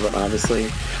numbers in here, but obviously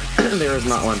there is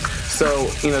not one. So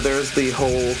there's the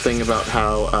whole thing about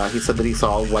how he said that he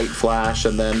saw a white flash,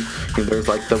 and then there's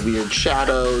like the weird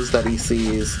shadows that he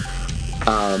sees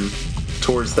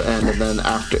towards the end, and then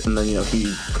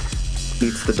he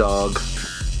eats the dog,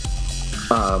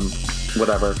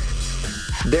 whatever.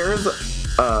 There's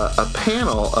a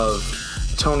panel of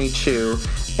Tony Chu,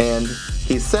 and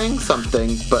he's saying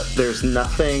something, but there's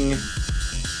nothing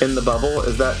in the bubble.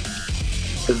 Is that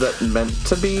meant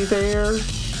to be there?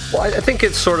 Well, I think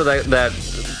it's sort of that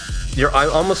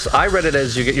I read it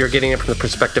as you're getting it from the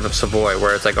perspective of Savoy,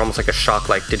 where it's like almost like a shock.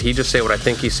 Like, did he just say what I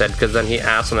think he said? Because then he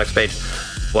asks on the next page,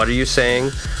 "What are you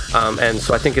saying?" And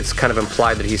so I think it's kind of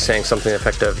implied that he's saying something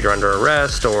effective, "You're under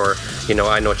arrest," or "I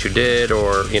know what you did,"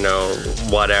 or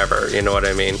whatever. You know what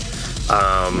I mean?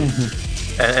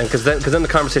 And because then the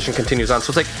conversation continues on.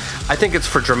 So it's like, I think it's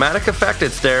for dramatic effect.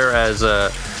 It's there as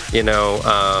a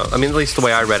I mean, at least the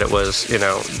way I read it was,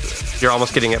 you're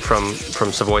almost getting it from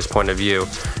Savoy's point of view,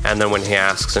 and then when he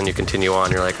asks and you continue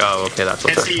on, you're like, oh, okay, that's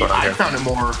what's going on here. I found it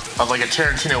more of like a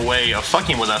Tarantino way of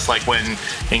fucking with us, like when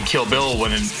in Kill Bill,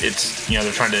 when it's they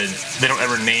don't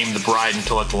ever name the bride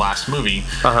until like the last movie.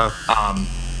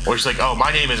 Or she's like, oh,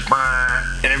 my name is Brr,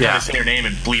 and every time I say her name,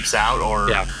 it bleeps out, or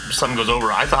something goes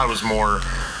over. I thought it was more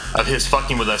of his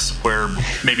fucking with us, where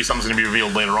maybe something's going to be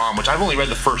revealed later on, which I've only read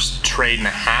the first trade and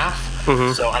a half,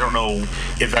 so I don't know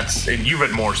if that's. And you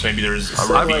read more, so maybe there's a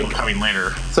reveal coming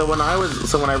later. So when I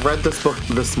read this book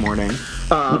this morning,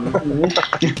 I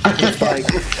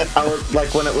was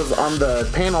like, when it was on the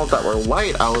panels that were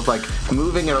white, I was like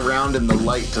moving it around in the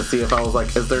light to see if I was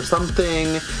like, is there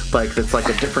something like that's like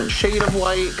a different shade of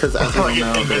white? Because as like you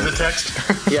know, text.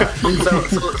 Yeah.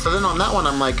 So then on that one,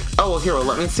 I'm like, oh well, here,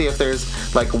 let me see if there's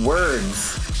like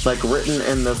words like written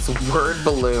in this word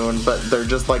balloon, but they're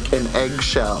just like an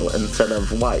eggshell instead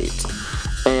of white,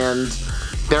 and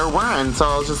there weren't. So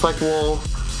I was just like, well,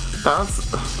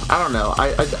 I don't know.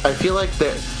 I feel like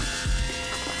there's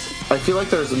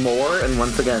more, and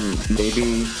once again,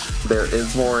 maybe there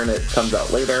is more, and it comes out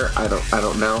later. I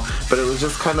don't know. But it was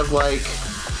just kind of like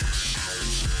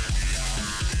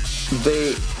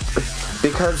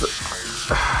because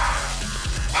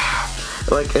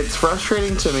like it's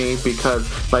frustrating to me because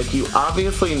like you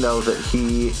obviously know that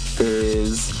he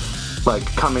is like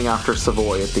coming after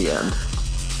Savoy at the end.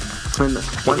 And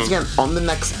once again, on the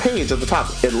next page at the top,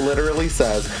 it literally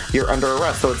says you're under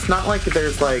arrest. So it's not like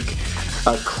there's like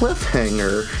a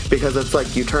cliffhanger, because it's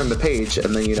like you turn the page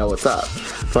and then you know what's up.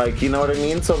 Like, you know what I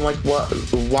mean? So I'm like,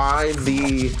 why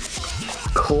the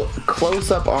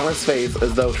close up on his face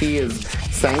as though he is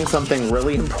saying something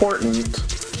really important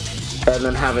and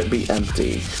then have it be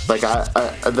empty? Like,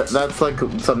 that's like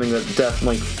something that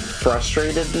definitely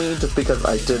frustrated me, just because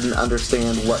I didn't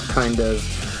understand what kind of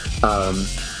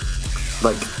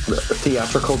like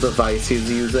theatrical device he's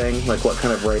using, like what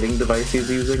kind of writing device he's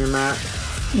using in that.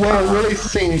 Well, it really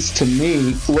seems to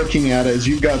me, looking at it, as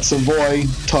you've got Savoy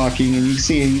talking, and you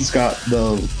see he's got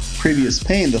the previous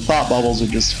pain, the thought bubbles are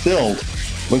just filled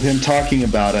with him talking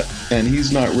about it, and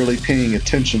he's not really paying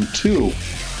attention to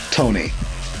Tony.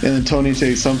 And then Tony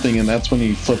says something, and that's when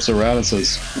he flips around and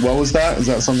says, what was that? Is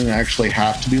that something I actually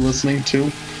have to be listening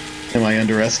to? Am I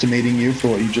underestimating you for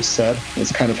what you just said?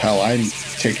 That's kind of how I'm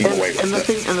taking away with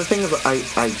it. And the thing is,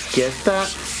 I get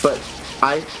that, but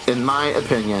in my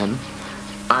opinion,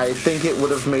 I think it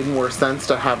would have made more sense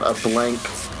to have a blank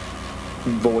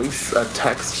voice, a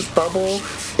text bubble,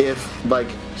 if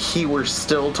like he were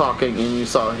still talking and you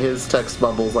saw his text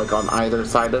bubbles like on either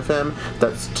side of him,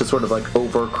 that's to sort of like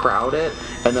overcrowd it,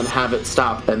 and then have it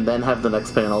stop and then have the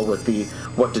next panel with the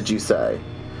what did you say?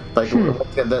 Like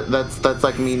that's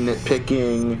like me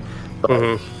nitpicking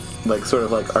like sort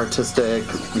of like artistic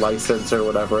license or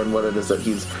whatever, and what it is that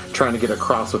he's trying to get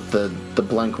across with the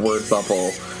blank word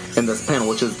bubble in this panel,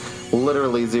 which is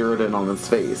literally zeroed in on his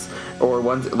face. Or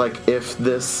once, like, if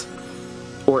this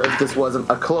or if this wasn't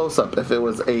a close-up, if it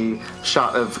was a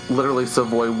shot of literally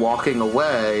Savoy walking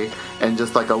away and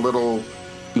just like a little,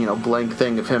 blank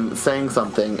thing of him saying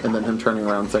something and then him turning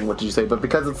around saying, "What did you say?" But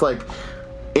because it's like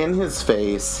in his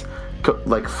face,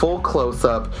 like full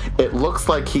close-up, it looks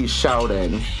like he's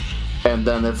shouting, and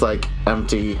then it's like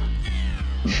empty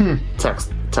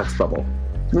text bubble.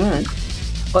 All right.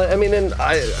 Well, I mean, and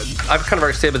I've kind of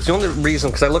already said, but it's the only reason,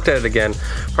 because I looked at it again,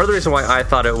 part of the reason why I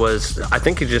thought it was, I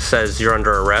think he just says you're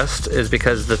under arrest, is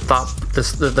because the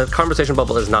conversation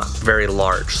bubble is not very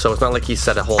large, so it's not like he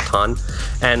said a whole ton.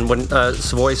 And when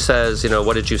Savoy says,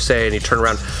 what did you say, and you turn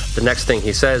around, the next thing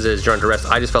he says is you're under arrest,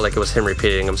 I just felt like it was him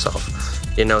repeating himself.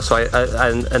 So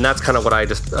and that's kind of what I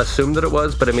just assumed that it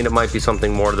was, but I mean, it might be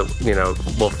something more that,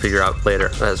 we'll figure out later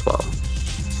as well,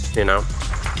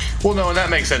 Well, no, and that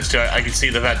makes sense too. I could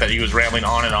see the fact that he was rambling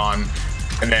on,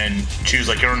 and then she was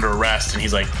like, "You're under arrest," and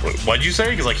he's like, "What'd you say?"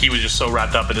 Because like he was just so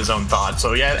wrapped up in his own thoughts.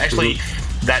 So yeah, actually,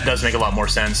 that does make a lot more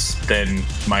sense than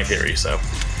my theory. So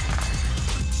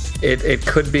it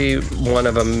could be one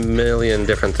of a million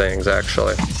different things,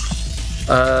 actually.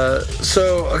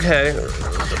 So okay,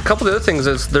 a couple of other things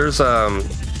is there's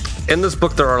in this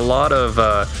book there are a lot of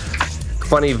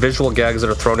funny visual gags that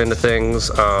are thrown into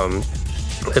things.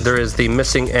 There is the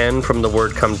missing N from the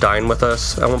word "come dine with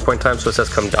us" at one point in time, so it says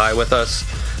 "come die with us."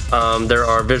 There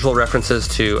are visual references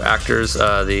to actors.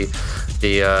 The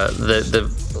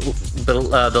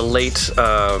late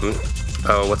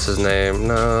what's his name?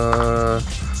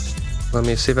 Let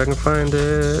me see if I can find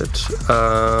it.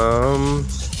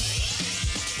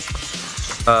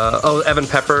 Evan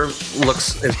Pepper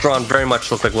is drawn very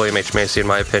much look like William H. Macy, in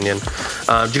my opinion.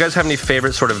 Do you guys have any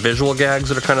favorite sort of visual gags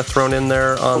that are kind of thrown in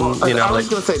there? I was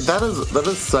going to say that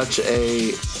is such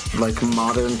a like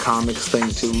modern comics thing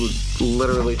to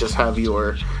literally just have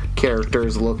your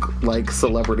characters look like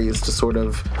celebrities to sort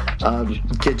of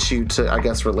get you to, I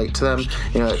guess, relate to them.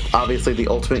 Obviously the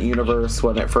Ultimate Universe,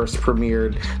 when it first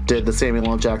premiered, did the Samuel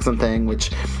L. Jackson thing,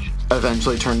 which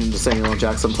eventually turned into Samuel L.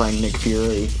 Jackson playing Nick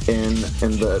Fury in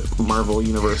the Marvel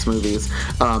Universe movies.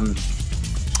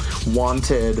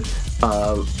 Wanted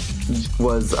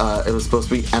was it was supposed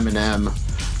to be Eminem,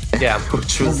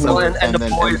 which was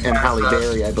and Halle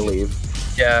Berry, I believe.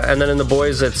 Yeah, and then in The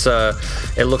Boys,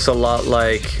 it looks a lot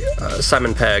like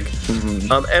Simon Pegg.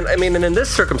 And I mean, and in this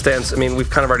circumstance, I mean, we've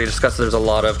kind of already discussed that there's a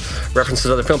lot of references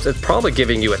to other films. It's probably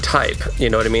giving you a type. You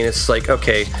know what I mean? It's like,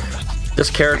 okay, this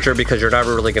character, because you're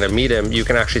never really going to meet him, you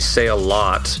can actually say a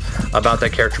lot about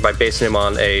that character by basing him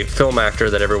on a film actor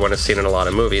that everyone has seen in a lot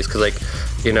of movies. Because, like,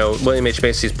 William H.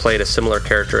 Macy's played a similar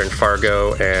character in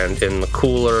Fargo and in The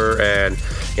Cooler and,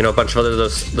 a bunch of other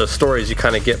those stories you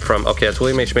kind of get from, okay, it's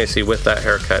William H. Macy with that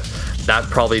haircut. That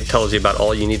probably tells you about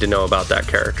all you need to know about that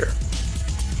character.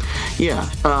 Yeah.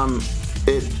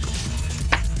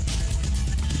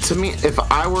 To me, if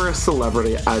I were a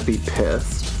celebrity, I'd be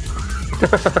pissed.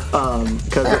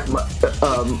 Because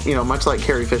much like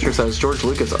Carrie Fisher says, George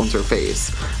Lucas owns her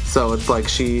face, so it's like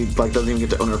she doesn't even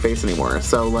get to own her face anymore.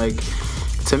 So like,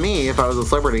 to me, if I was a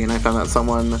celebrity and I found out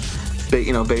someone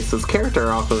based his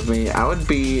character off of me, I would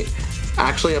be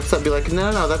actually upset, be like,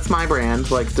 no, that's my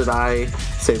brand. Like, did I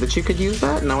say that you could use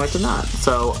that? No, I did not.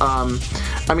 So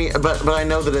I mean, but I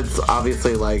know that it's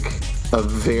obviously like a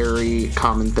very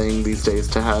common thing these days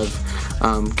to have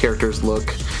characters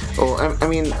look. Well, I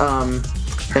mean, in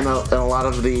a lot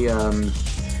of the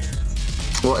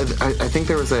I think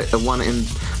there was a one in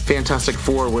Fantastic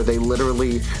Four where they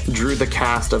literally drew the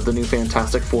cast of the new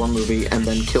Fantastic Four movie and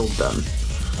then killed them.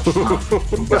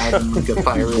 By the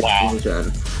fire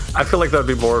explosion. I feel like that would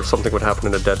be more something would happen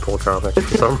in a Deadpool comic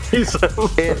for some reason.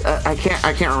 I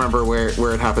can't remember where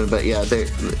it happened, but yeah, they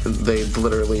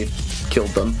literally killed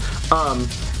them.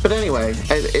 But anyway,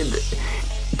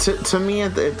 to me,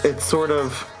 it's sort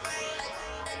of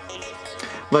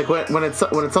like when it's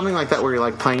something like that where you're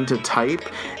like playing to type,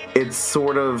 it's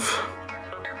sort of.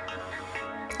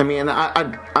 I mean, I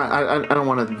don't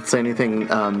want to say anything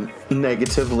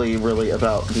negatively really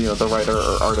about the writer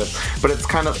or artist, but it's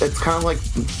kind of like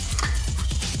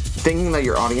thinking that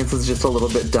your audience is just a little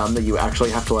bit dumb, that you actually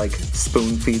have to like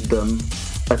spoon feed them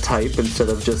a type instead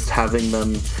of just having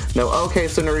them know, okay,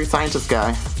 so nerdy scientist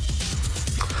guy.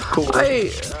 Cool.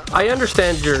 I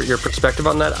understand your perspective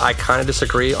on that. I kind of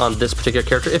disagree on this particular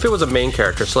character. If it was a main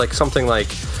character, so like something like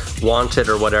Wanted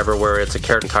or whatever, where it's a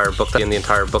character entire book, in the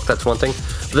entire book, that's one thing.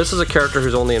 But this is a character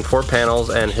who's only in 4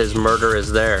 panels and his murder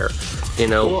is there.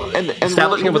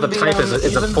 Establishing it with a type is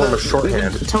a form of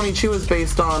shorthand. Tony Chu is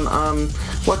based on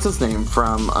what's his name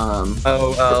from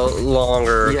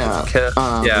Longer.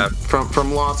 Yeah.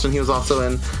 From Lost, and he was also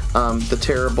in the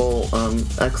terrible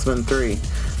X-Men 3.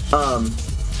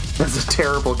 as a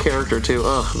terrible character too.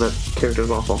 Ugh, that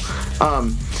character's awful.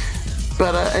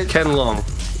 Ken Long.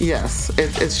 Yes,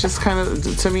 it's just kind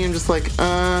of, to me, I'm just like,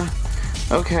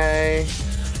 okay,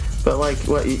 but like,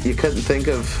 what, you couldn't think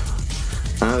of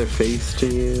another face to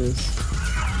use?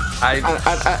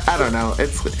 I don't know.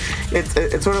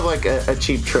 It's sort of like a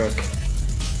cheap trick.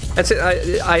 That's it.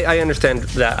 I understand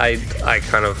that. I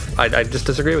just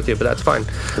disagree with you, but that's fine.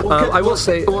 I will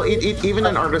say. Well, even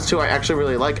an artist who I actually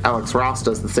really like, Alex Ross,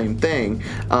 does the same thing.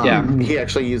 He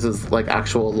actually uses like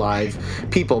actual live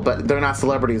people, but they're not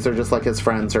celebrities. They're just like his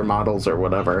friends or models or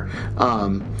whatever.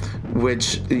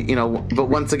 Which, you know, but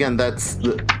once again,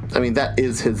 that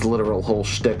is his literal whole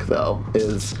shtick, though.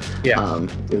 Is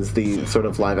the sort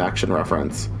of live action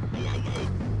reference.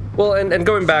 Well, and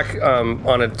going back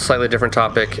on a slightly different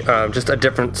topic, just a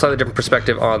slightly different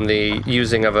perspective on the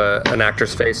using of an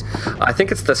actor's face. I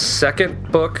think it's the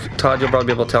second book, Todd, you'll probably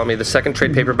be able to tell me, the second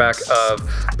trade paperback of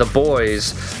The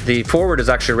Boys. The foreword is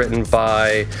actually written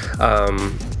by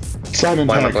Simon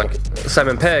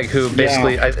Pegg, who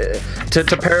basically,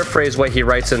 to paraphrase what he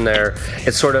writes in there,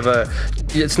 it's sort of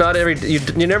it's not you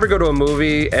never go to a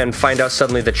movie and find out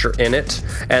suddenly that you're in it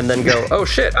and then go, oh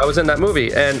shit, I was in that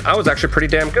movie and I was actually pretty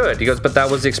damn good. He goes, but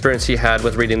that was the experience he had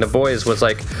with reading The Boys, was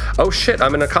like, oh shit,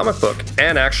 I'm in a comic book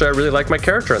and actually I really like my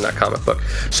character in that comic book.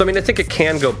 So I mean, I think it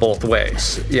can go both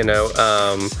ways, you know.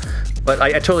 But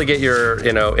I totally get your,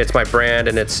 you know, it's my brand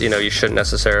and it's, you know, you shouldn't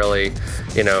necessarily,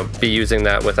 you know, be using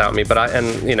that without me. But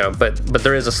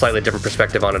there is a slightly different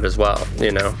perspective on it as well,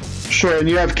 you know. Sure, and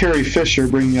you have Carrie Fisher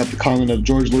bringing up the comment of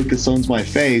George Lucas owns my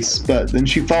face, but then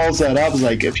she follows that up as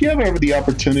like, if you have ever the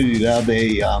opportunity to have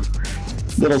a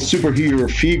little superhero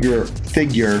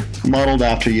figure modeled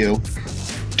after you,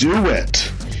 do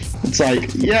it. It's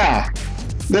like, yeah,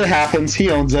 that happens.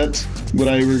 He owns it. Would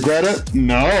I regret it?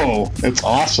 No. It's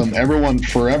awesome. Everyone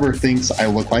forever thinks I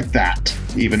look like that,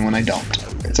 even when I don't.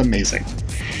 It's amazing.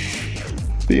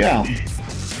 But yeah.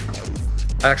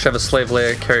 I actually have a Slave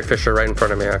Leia Carrie Fisher right in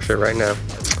front of me, actually, right now.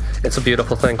 It's a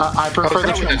beautiful thing. I prefer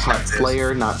the term Hut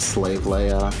Slayer, not Slave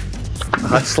Leia.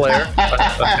 Hut Slayer?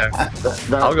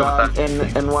 Okay. I'll go with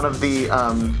that. In one of the...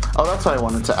 that's what I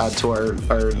wanted to add to our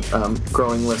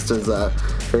growing list is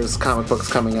there's comic books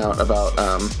coming out about...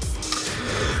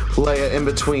 Leia in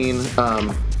between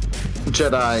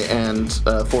Jedi and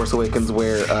Force Awakens,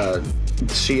 where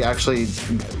she actually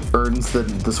earns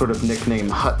the sort of nickname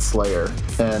Hut Slayer,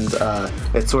 and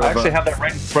it's sort of. I actually have that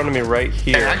right in front of me right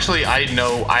here. And actually, I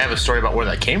have a story about where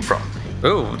that came from.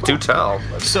 Ooh, do tell.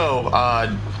 So,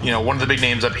 one of the big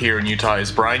names up here in Utah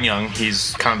is Brian Young.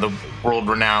 He's kind of the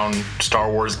world-renowned Star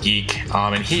Wars geek,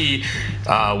 and he,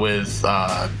 with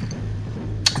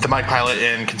the Mike Pilot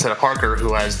and Consetta Parker,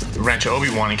 who has Rancho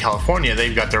Obi-Wan in California,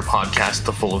 they've got their podcast,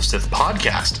 the Full of Sith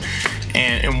podcast.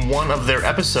 And in one of their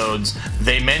episodes,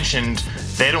 they mentioned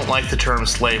they don't like the term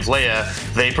Slave Leia.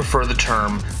 They prefer the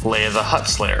term Leia the Hut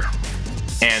Slayer.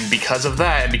 And because of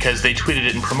that, and because they tweeted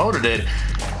it and promoted it,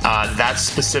 that's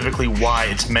specifically why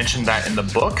it's mentioned that in the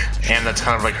book. And that's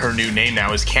kind of like her new name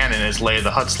now is canon, as Leia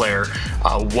the Hut Slayer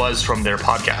was from their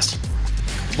podcast.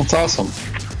 That's awesome.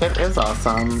 It is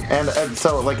awesome. And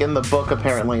so, like, in the book,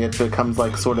 apparently it becomes,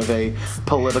 like, sort of a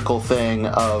political thing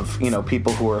of, you know,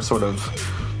 people who are sort of,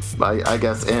 I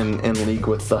guess, in league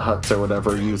with the Hutts or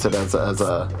whatever, use it as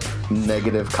a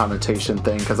negative connotation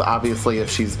thing. Because obviously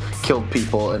if she's killed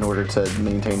people in order to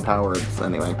maintain power, it's,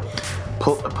 anyway,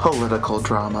 political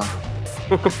drama.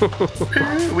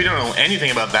 We don't know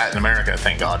anything about that in America,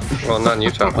 thank God. Well, not in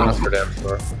Utah, that's for damn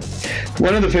sure.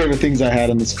 One of the favorite things I had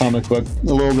in this comic book,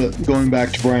 a little bit going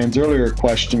back to Brian's earlier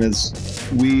question, is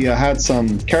we had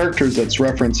some characters that's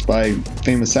referenced by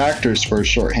famous actors for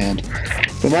shorthand.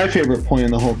 But my favorite point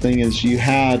in the whole thing is you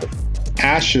had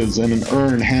ashes in an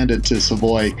urn handed to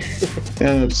Savoy.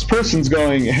 And this person's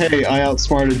going, hey, I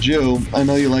outsmarted you. I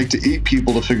know you like to eat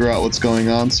people to figure out what's going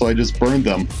on, so I just burned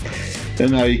them.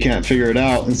 And now you can't figure it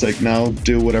out. And it's like, now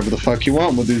do whatever the fuck you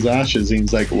want with these ashes. And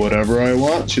he's like, whatever I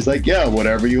want. She's like, yeah,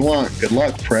 whatever you want. Good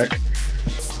luck, prick.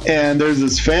 And there's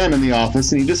this fan in the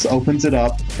office, and he just opens it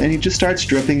up, and he just starts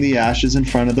dripping the ashes in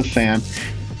front of the fan.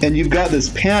 And you've got this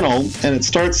panel, and it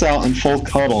starts out in full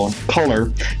color,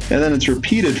 and then it's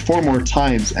repeated 4 more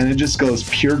times, and it just goes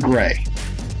pure gray.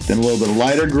 Then a little bit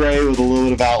lighter gray with a little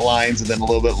bit of outlines, and then a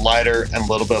little bit lighter and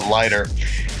a little bit lighter.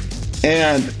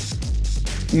 And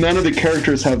none of the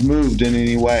characters have moved in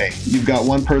any way. You've got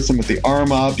one person with the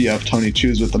arm up, you have Tony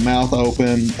Choos with the mouth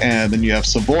open, and then you have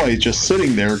Savoy just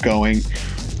sitting there going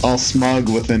all smug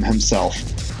within himself.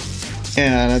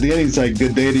 And at the end he's like,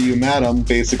 good day to you, madam,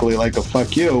 basically like a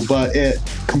fuck you, but it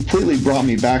completely brought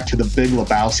me back to the Big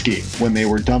Lebowski when they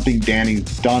were dumping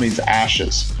Donnie's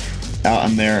ashes out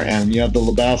in there, and you have the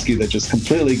Lebowski that just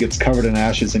completely gets covered in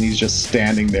ashes, and he's just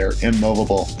standing there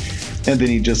immovable, and then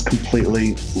he just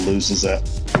completely loses it.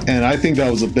 And I think that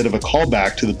was a bit of a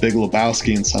callback to the Big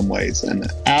Lebowski in some ways, and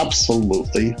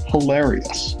absolutely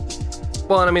hilarious.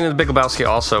 Well, and I mean, The Big Lebowski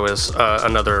also is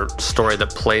another story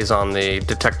that plays on the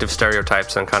detective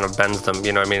stereotypes and kind of bends them.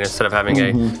 You know what I mean? Instead of having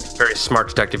a very smart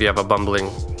detective, you have a bumbling,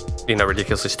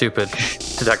 ridiculously stupid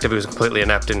detective who's completely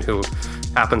inept and who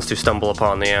happens to stumble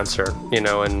upon the answer,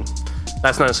 and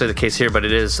that's not necessarily the case here, but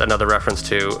it is another reference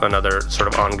to another sort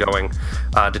of ongoing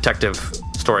detective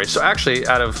story. So actually,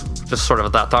 out of just sort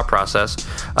of that thought process,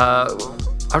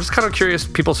 I'm just kind of curious,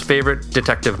 people's favorite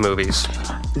detective movies.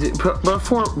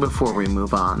 Before we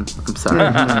move on, I'm sorry.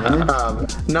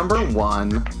 Number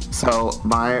one, so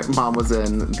my mom was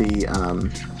in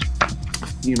the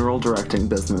funeral directing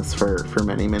business for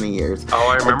many, many years. Oh,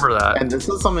 I remember that. And this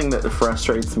is something that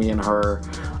frustrates me and her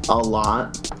a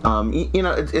lot.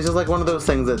 It's just like one of those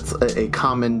things that's a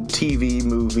common TV,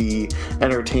 movie,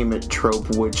 entertainment trope,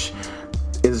 which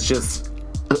is just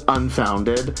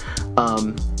unfounded.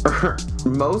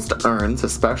 Most urns,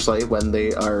 especially when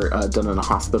they are done in a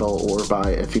hospital or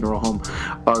by a funeral home,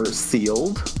 are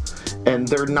sealed, and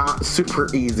they're not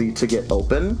super easy to get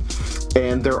open.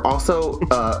 And they're also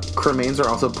cremains are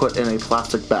also put in a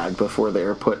plastic bag before they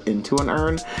are put into an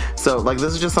urn. So like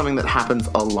this is just something that happens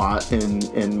a lot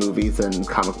in movies and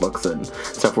comic books and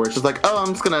stuff, where it's just like, oh, I'm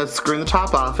just gonna screw the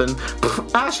top off and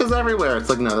poof, ashes everywhere. It's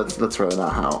like, no, that's really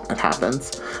not how it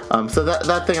happens. So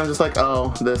that thing, I'm just like,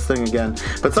 oh, this thing again.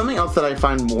 But something else that I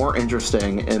find more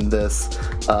interesting in this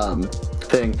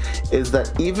thing is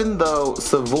that even though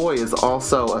Savoy is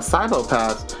also a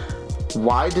psychopath,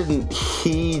 why didn't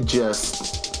he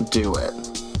just do it?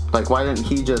 Like, why didn't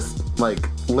he just, like,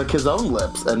 lick his own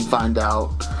lips and find out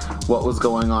what was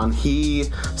going on? He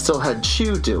still had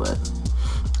Chew do it.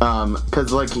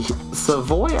 Because, like,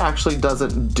 Savoy actually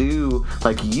doesn't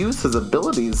use his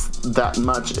abilities that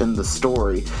much in the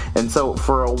story. And so,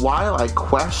 for a while, I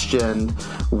questioned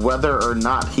whether or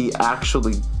not he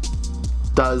actually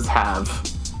does have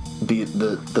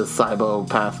the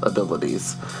psychopath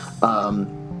abilities.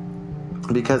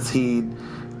 Because he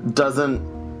doesn't,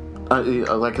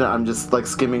 I'm just like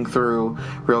skimming through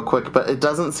real quick, but it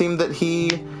doesn't seem that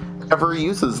he ever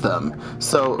uses them.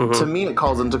 So to me, it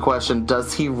calls into question: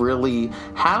 does he really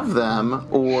have them,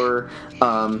 or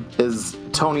is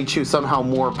Tony Chu somehow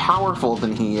more powerful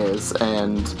than he is,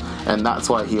 and that's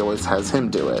why he always has him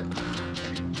do it?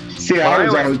 See,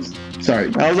 I was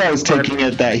always taking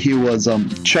it that he was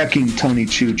checking Tony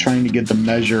Chu, trying to get the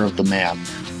measure of the man.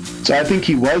 So I think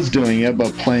he was doing it,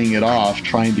 but playing it off,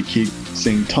 trying to keep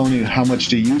saying, Tony, how much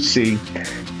do you see?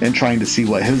 And trying to see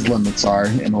what his limits are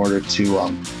in order to,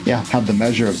 have the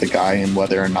measure of the guy and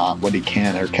whether or not what he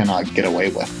can or cannot get away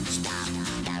with.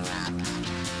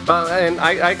 And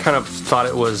I kind of thought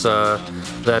it was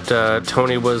that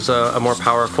Tony was a more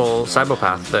powerful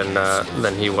psychopath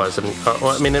than he was. And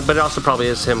but it also probably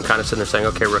is him kind of sitting there saying,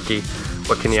 okay, rookie,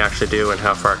 what can you actually do and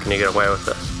how far can you get away with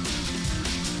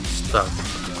this? So...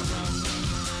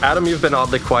 Adam, you've been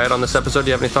oddly quiet on this episode. Do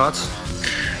you have any thoughts?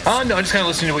 No, I'm just kind of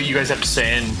listening to what you guys have to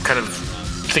say and kind of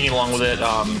thinking along with it.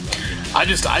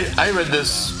 I read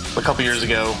this a couple years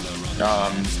ago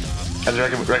as a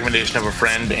recommendation of a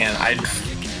friend, and I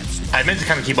meant to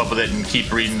kind of keep up with it and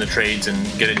keep reading the trades and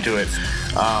get into it.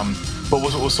 But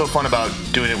what was so fun about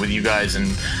doing it with you guys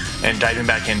and diving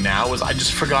back in now was I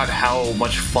just forgot how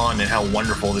much fun and how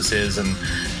wonderful this is. And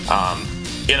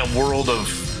in a world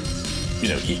of,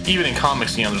 even in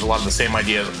comics, there's a lot of the same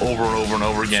ideas over and over and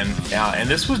over again. And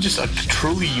this was just a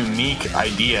truly unique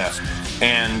idea.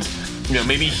 And,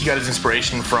 maybe he got his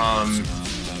inspiration from,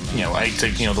 I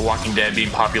think, The Walking Dead being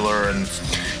popular, and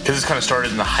because this kind of started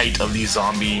in the height of the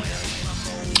zombie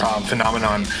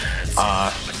phenomenon.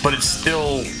 But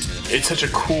it's such a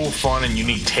cool, fun, and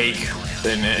unique take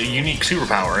and a unique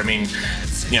superpower. I mean,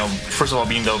 first of all,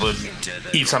 being able to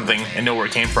eat something and know where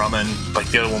it came from, and like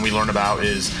the other one we learned about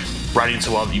is writing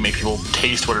so well that you make people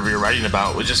taste whatever you're writing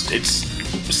about. It's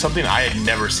something I had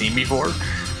never seen before,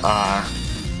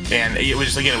 and it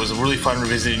was it was really fun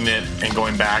revisiting it and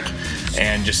going back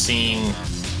and just seeing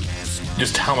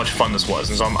just how much fun this was.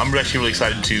 And so I'm actually really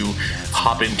excited to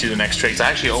hop into the next trade. I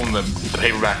actually own the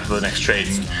paperback for the next trade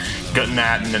and getting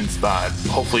that, and then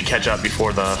hopefully catch up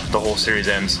before the whole series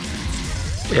ends.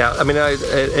 Yeah, I mean,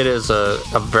 it is a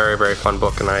very, very fun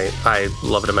book, and I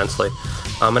love it immensely,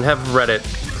 and have read it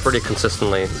pretty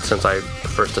consistently since I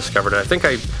first discovered it. I think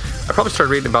I probably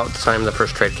started reading about the time the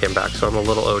first trade came back, so I'm a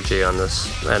little OG on this.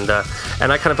 And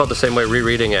I kind of felt the same way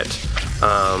rereading it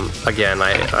Again,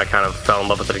 I kind of fell in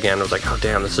love with it again. I was like, oh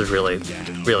damn, this is really,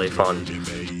 really fun,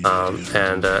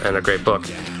 and a great book.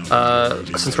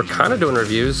 Since we're kind of doing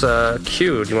reviews,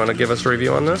 Q, do you want to give us a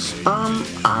review on this?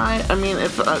 I mean,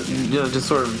 if just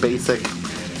sort of basic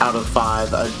out of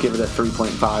 5, I'd give it a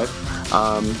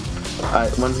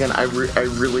 3.5. Once again, I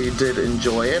really did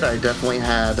enjoy it. I definitely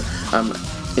had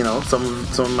some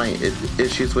of my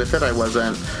issues with it. I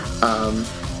wasn't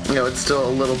it's still a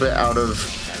little bit out of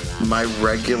my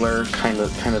regular kind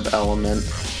of element.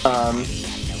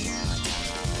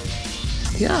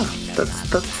 Yeah,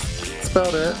 that's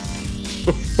about it.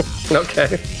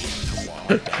 Okay.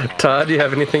 Todd, do you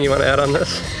have anything you want to add on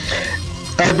this?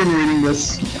 I've been reading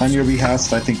this on your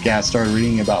behest. I think I started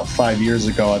reading about 5 years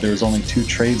ago. There was only 2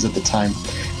 trades at the time.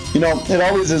 It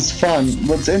always is fun.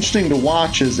 What's interesting to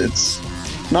watch is it's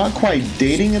not quite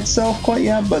dating itself quite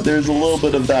yet, but there's a little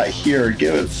bit of that here.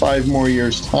 Give it 5 more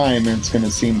years' time, and it's going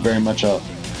to seem very much a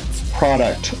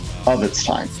product of its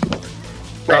time.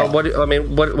 What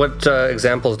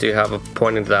examples do you have of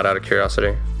pointing to that out of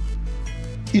curiosity?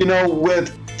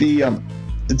 With the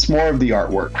it's more of the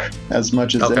artwork as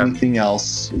much as anything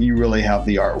else. You really have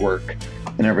the artwork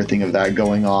and everything of that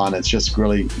going on. It's just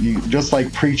really just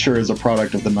like Preacher is a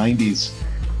product of the 90s.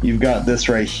 You've got this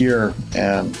right here,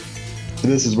 and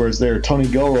this is where it's there. Tony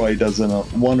Gilroy does a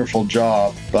wonderful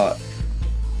job, but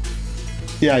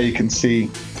yeah, you can see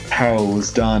how it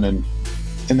was done and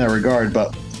in that regard,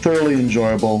 but thoroughly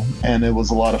enjoyable, and it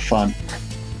was a lot of fun.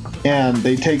 And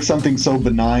they take something so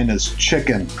benign as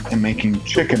chicken and making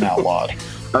chicken outlawed.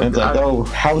 And it's like, oh,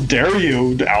 how dare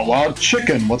you outlaw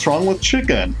chicken? What's wrong with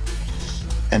chicken?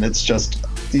 And it's just,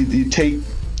 you take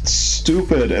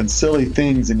stupid and silly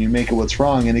things and you make it what's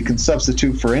wrong, and it can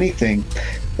substitute for anything.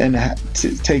 And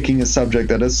taking a subject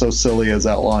that is so silly as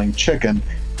outlawing chicken,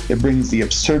 it brings the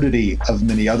absurdity of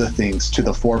many other things to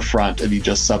the forefront, and you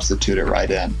just substitute it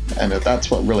right in. And that's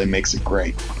what really makes it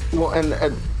great. Well, and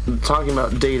talking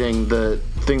about dating, the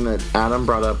thing that Adam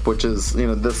brought up, which is,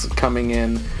 this coming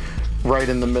in right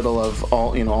in the middle of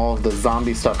all of the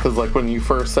zombie stuff, because like when you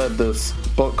first said this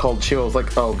book called Chew, I was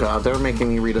like, oh god, they're making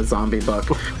me read a zombie book,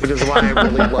 which is why I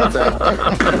really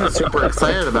wasn't super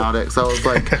excited about it. So I was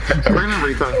like, we're gonna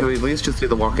read something, can we at least just do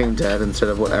The Walking Dead instead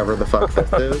of whatever the fuck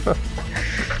this is?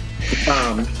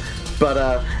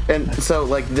 And so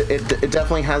like it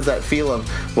definitely has that feel of,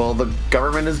 well, the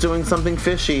government is doing something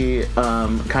fishy,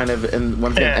 kind of, and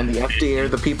once again, and the FDA are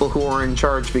the people who are in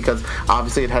charge, because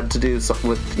obviously it had to do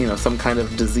with some kind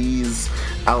of disease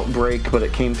outbreak, but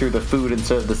it came through the food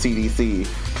instead of the CDC,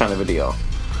 kind of a deal.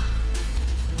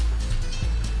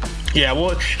 Yeah,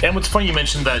 well, and what's funny, you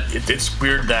mentioned that it's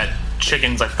weird that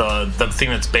chicken's like the thing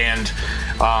that's banned.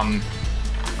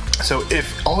 So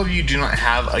if all of you do not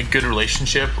have a good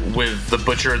relationship with the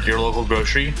butcher at your local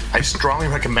grocery, I strongly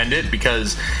recommend it,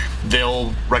 because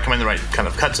they'll recommend the right kind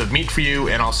of cuts of meat for you,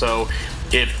 and also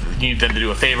if you need them to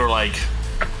do a favor, like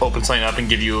open something up and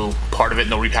give you part of it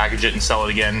and they'll repackage it and sell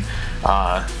it again.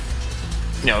 For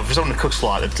someone who cooks a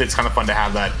lot, it's kind of fun to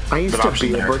have that. I used to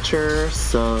be a butcher,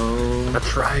 so...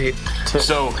 That's right.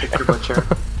 So butcher.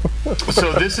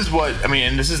 So this is what,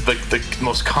 and this is the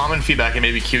most common feedback, and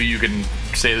maybe Q, you can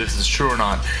say this is true or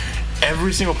not.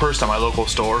 Every single person at my local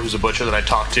store who's a butcher that I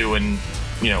talk to and,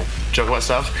 joke about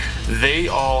stuff, they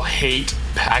all hate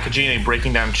packaging and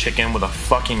breaking down chicken with a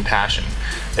fucking passion.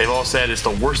 They've all said it's the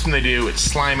worst thing they do, it's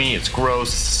slimy, it's gross,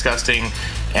 it's disgusting,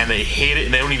 and they hate it,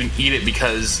 and they don't even eat it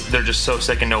because they're just so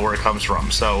sick and know where it comes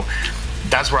from. So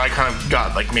that's where I kind of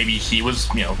got, like, maybe he was,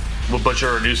 a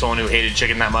butcher or knew someone who hated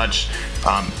chicken that much.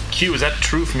 Q, is that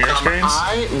true from your experience?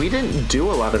 We didn't do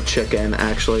a lot of chicken,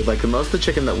 actually. Like, most of the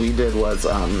chicken that we did was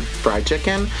fried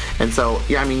chicken, and so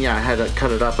I had to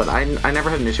cut it up, but I never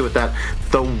had an issue with that.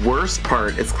 The worst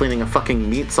part is cleaning a fucking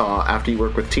meat saw after you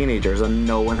work with teenagers, and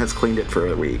no one has cleaned it for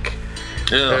a week.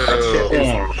 That shit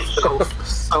is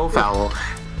so foul.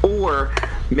 Or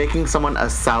making someone a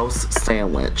souse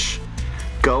sandwich.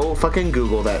 Go fucking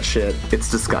Google that shit.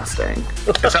 It's disgusting.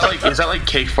 Is that like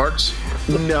cake farts?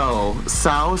 No.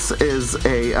 Souse is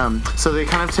a so they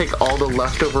kind of take all the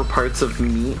leftover parts of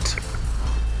meat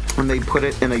and they put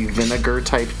it in a vinegar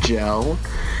type gel,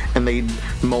 and they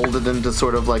mold it into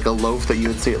sort of like a loaf that you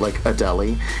would see at like a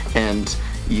deli, and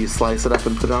you slice it up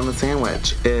and put it on a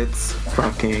sandwich. It's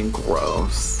fucking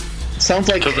gross. Sounds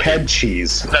like head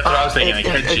cheese. That's what I was thinking,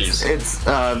 head cheese. It's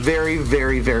very,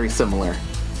 very, very similar.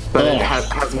 But it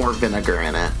has more vinegar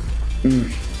in it.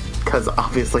 Because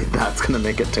obviously that's going to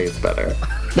make it taste better.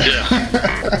 Yeah.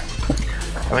 I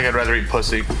think I'd rather eat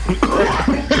pussy.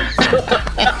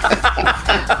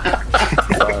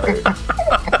 Sorry.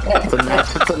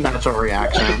 It's a natural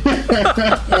reaction.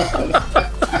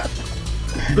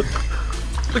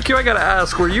 Q, I gotta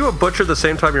ask, were you a butcher the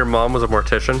same time your mom was a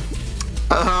mortician?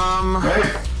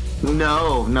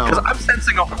 No. Because I'm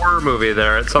sensing a horror movie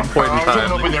there at some point in I was time.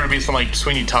 hoping there would be some like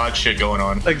Sweeney Todd shit going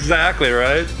on. Exactly,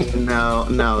 right?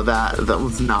 No, that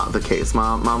was not the case.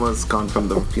 Mom was gone from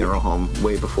the funeral home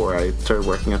way before I started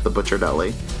working at the Butcher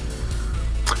Deli.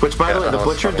 Which, by the way, the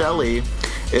Butcher Deli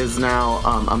is now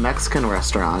a Mexican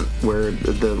restaurant where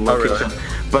the location. Really?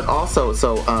 But also,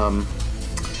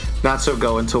 not to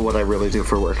go into what I really do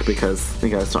for work because you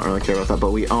guys don't really care about that,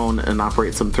 but we own and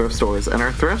operate some thrift stores, and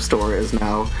our thrift store is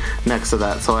now next to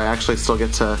that, so I actually still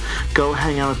get to go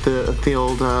hang out at the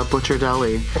old Butcher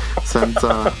Deli since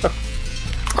our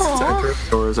thrift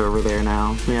store is over there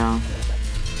now. Yeah.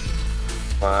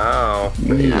 Wow.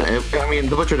 Yeah,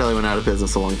 the Butcher Deli went out of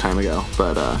business a long time ago,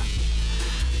 but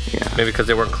yeah. Maybe because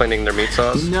they weren't cleaning their meat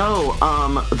sauce? No,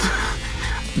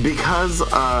 because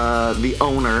the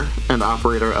owner and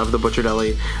operator of the Butcher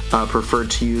Deli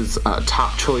preferred to use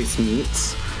top choice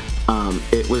meats,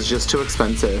 it was just too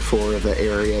expensive for the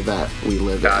area that we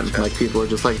live in. Like, people are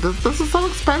just like, this is so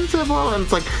expensive. Well, and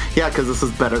it's like, yeah, because this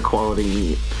is better quality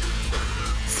meat.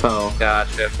 So,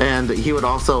 gotcha. And he would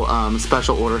also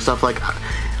special order stuff. Like,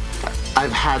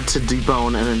 I've had to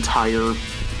debone an entire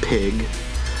pig.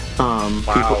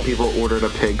 Wow. People ordered a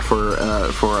pig for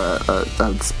a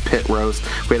pit roast.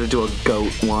 We had to do a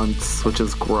goat once, which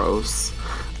is gross.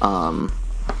 Yeah.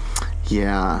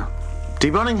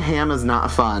 Deboning ham is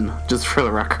not fun, just for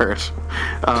the record.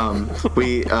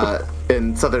 We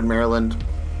in Southern Maryland,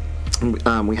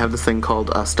 we have this thing called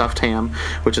stuffed ham,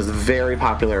 which is very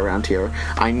popular around here.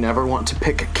 I never want to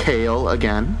pick kale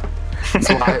again.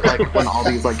 So like when all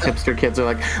these like hipster kids are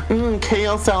like,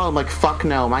 kale salad, I'm like, fuck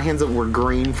no. My hands were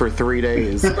green for 3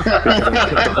 days because I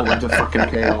picked a whole bunch of fucking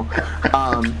kale.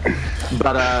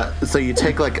 But so you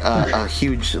take like a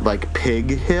huge like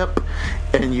pig hip,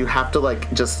 and you have to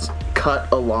like just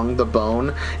cut along the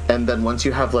bone, and then once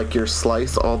you have like your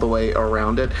slice all the way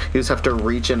around it, you just have to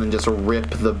reach in and just rip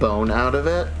the bone out of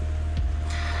it.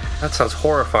 That sounds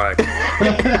horrifying.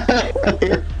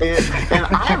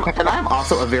 And I'm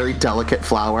also a very delicate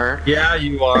flower. Yeah,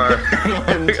 you are.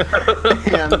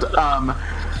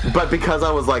 But because I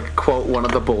was like, quote, one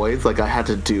of the boys, like I had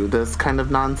to do this kind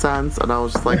of nonsense, and I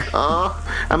was just like,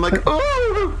 I'm like,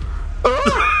 oh,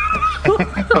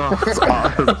 it was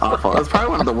awful. It was probably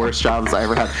one of the worst jobs I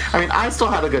ever had. I mean, I still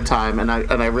had a good time, and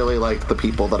I really liked the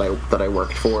people that I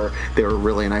worked for. They were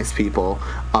really nice people.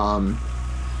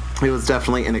 It was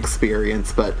definitely an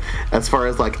experience, but as far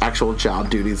as like actual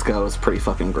job duties go, it's pretty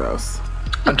fucking gross.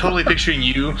 I'm totally picturing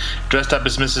you dressed up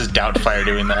as Mrs. Doubtfire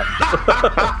doing that.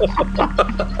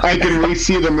 I can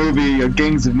re-see the movie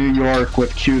Gangs of New York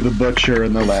with Q the Butcher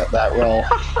in that role.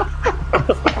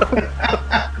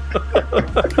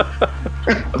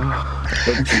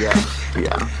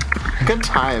 Yeah. Good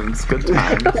times. Then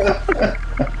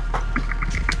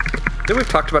we've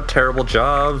talked about terrible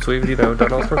jobs. We've,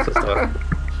 done all sorts of stuff.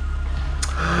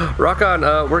 Rock on.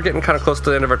 We're getting kind of close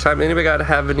to the end of our time. Anybody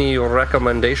have any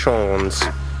recommendations?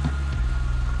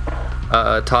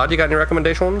 Todd, you got any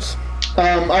recommendations?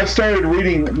 I've started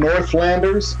reading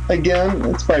Northlanders again.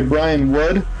 It's by Brian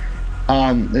Wood.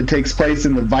 It takes place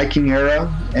in the Viking era,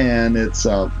 and it's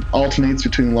alternates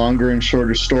between longer and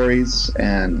shorter stories,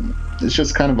 and it's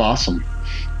just kind of awesome.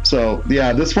 So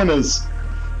yeah, this one is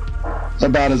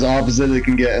about as opposite as it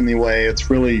can get anyway. It's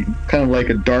really kind of like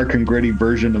a dark and gritty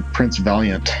version of Prince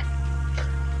Valiant.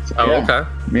 So, okay.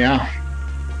 Yeah.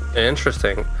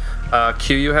 Interesting.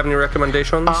 Q, you have any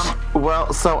recommendations?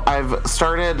 Well, so I've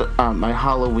started my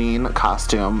Halloween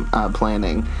costume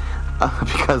planning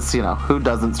because, who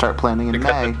doesn't start planning in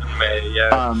May?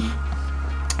 Yeah.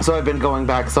 So I've been going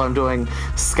back. So I'm doing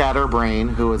Scatterbrain,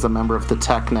 who is a member of the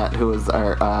TechNet, who is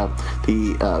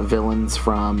the villains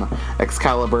from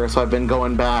Excalibur. So I've been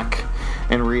going back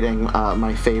and reading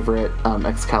my favorite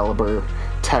Excalibur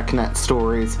TechNet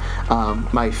stories.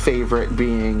 My favorite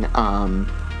being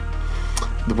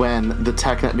when the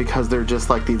TechNet, because they're just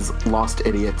like these lost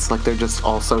idiots, like they're just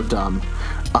all so dumb,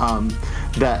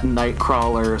 that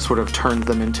Nightcrawler sort of turned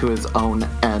them into his own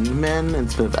N-Men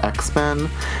instead of X-Men,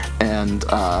 and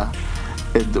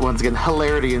once again,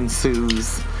 hilarity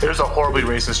ensues. There's a horribly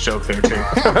racist joke there too.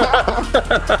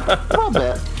 A little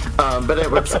bit.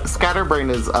 But Scatterbrain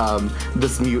is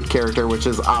this mute character, which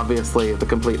is obviously the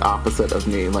complete opposite of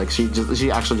me. Like she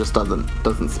actually just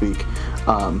doesn't speak.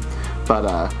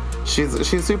 But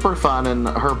she's super fun, and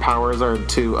her powers are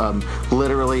to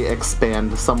literally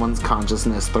expand someone's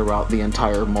consciousness throughout the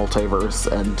entire multiverse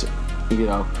and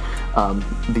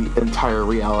the entire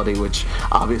reality, which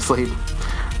obviously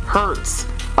hurts.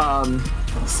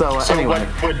 So anyway,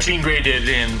 what Jean Grey did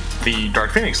in the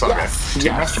Dark Phoenix saga,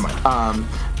 Team Mastermind.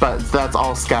 But that's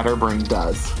all Scatterbrain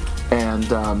does, and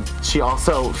she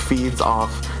also feeds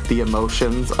off the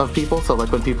emotions of people. So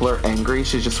like when people are angry,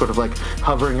 she's just sort of like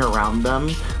hovering around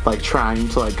them, like trying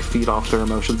to like feed off their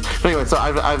emotions. But anyway, so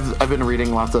I've been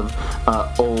reading lots of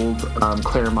old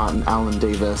Claremont and Alan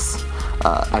Davis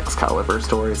Excalibur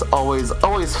stories. Always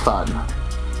fun.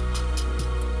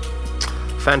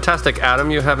 Fantastic. Adam,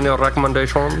 you have any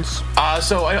recommendations?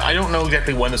 So I don't know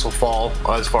exactly when this will fall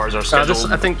as far as our schedule. This,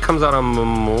 I think, comes out on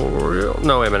Memorial.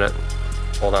 No, wait a minute.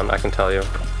 Hold on, I can tell you.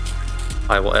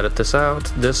 I will edit this out.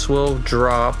 This will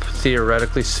drop,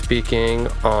 theoretically speaking,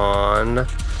 on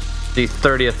the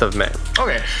 30th of May.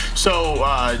 Okay, so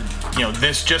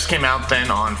this just came out then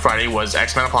on Friday was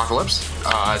X-Men Apocalypse.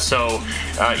 So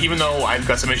even though I've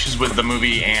got some issues with the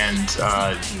movie and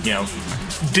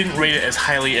didn't rate it as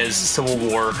highly as Civil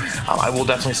War, I will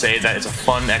definitely say that it's a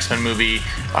fun X-Men movie.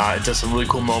 It does some really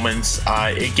cool moments.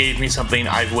 It gave me something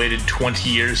I've waited 20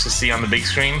 years to see on the big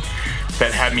screen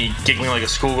that had me giggling like a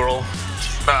schoolgirl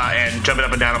and jumping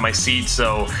up and down on my seat.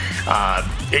 So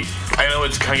I know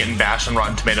it's kind of getting bashed on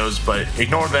Rotten Tomatoes, but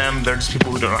ignore them. They're just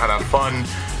people who don't know how to have fun.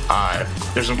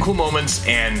 There's some cool moments,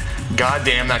 and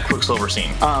goddamn that Quicksilver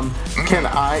scene. I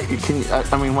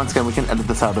mean, once again, we can edit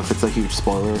this out if it's a huge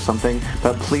spoiler or something,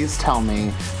 but please tell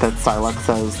me that Psylocke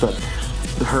says that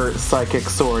her psychic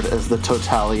sword is the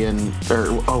totalian,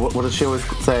 or what does she always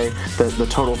say? The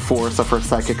total force of her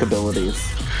psychic abilities.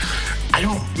 I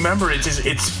don't remember.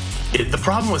 The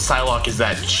problem with Psylocke is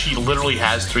that she literally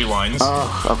has 3 lines.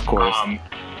 Oh, of course.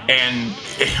 And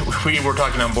we were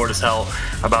talking on Bored as Hell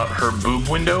about her boob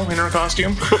window in her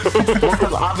costume. Well,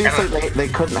 because obviously they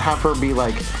couldn't have her be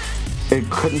like, it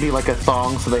couldn't be like a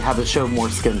thong, so they had to show more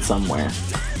skin somewhere.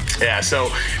 Yeah, so,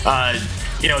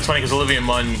 it's funny because Olivia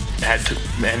Munn had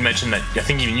mentioned that, I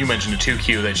think even you mentioned it too,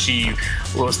 Q, that she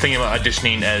was thinking about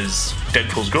auditioning as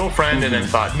Deadpool's girlfriend, and then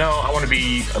thought, no, I want to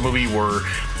be a movie where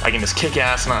I can just kick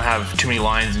ass and not have too many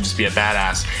lines and just be a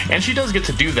badass. And she does get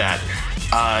to do that.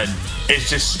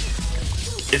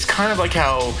 It's kind of like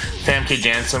how Famke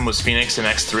Janssen was Phoenix in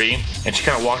X3, and she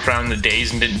kind of walked around in the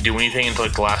days and didn't do anything until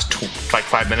like the last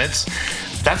 5 minutes.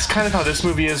 That's kind of how this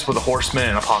movie is with the Horseman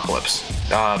and Apocalypse.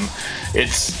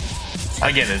 It's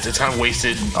kind of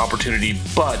wasted opportunity,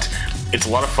 but it's a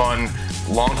lot of fun.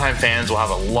 Longtime fans will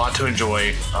have a lot to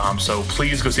enjoy, so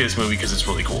please go see this movie because it's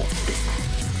really cool.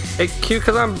 Hey, Q,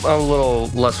 because I'm a little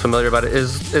less familiar about it,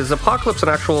 is Apocalypse an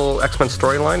actual X-Men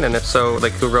storyline? And if so,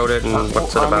 like, who wrote it and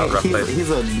what's it about, roughly?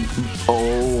 He's an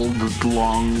old,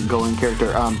 long-going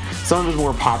character. Some of his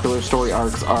more popular story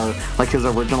arcs are, like, his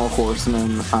original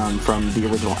Horseman from the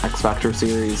original X-Factor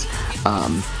series.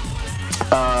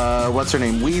 What's her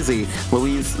name? Wheezy.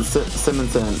 Louise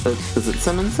Simonson. Is it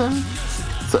Simonson?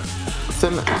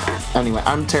 Anyway,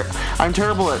 I'm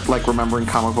terrible at like remembering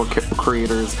comic book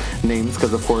creators' names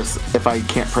because, of course, if I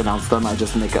can't pronounce them, I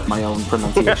just make up my own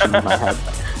pronunciation in my head.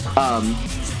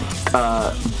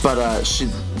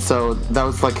 So that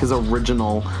was like his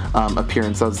original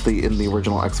appearance. That was in the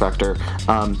original X Factor.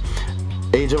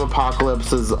 Age of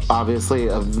Apocalypse is obviously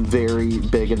a very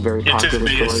big and very popular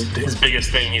story. His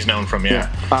biggest thing he's known from, yeah.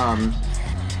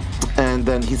 And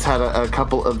then he's had a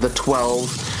couple of the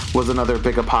 12 was another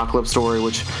big Apocalypse story,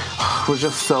 which was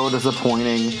just so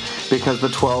disappointing because the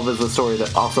 12 is a story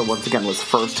that also, once again, was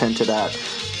first hinted at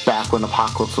back when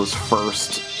Apocalypse was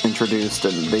first introduced,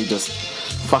 and they just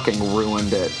fucking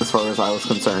ruined it as far as I was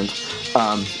concerned.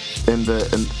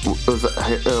 It was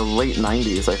late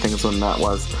 90s, I think is when that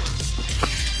was.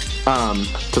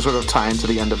 To sort of tie into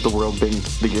the end of the world being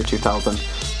the year 2000.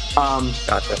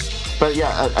 Gotcha. But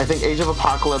yeah, I think Age of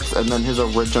Apocalypse and then his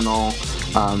original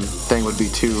thing would be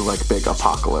 2 like big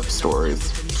Apocalypse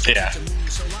stories. Yeah.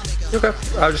 Okay.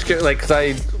 I was just curious, like, because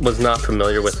I was not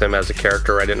familiar with him as a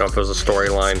character. I didn't know if it was a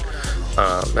storyline,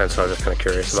 and so I was just kind of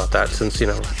curious about that. Since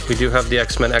we do have the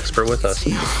X-Men expert with us.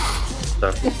 So,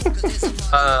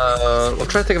 I'm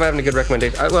trying to think if I have any good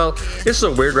recommendation. This is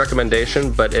a weird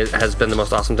recommendation, but it has been the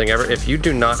most awesome thing ever. If you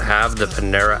do not have the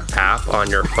Panera app on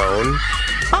your phone,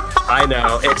 I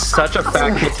know it's such a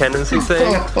factory tendency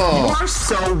thing. You are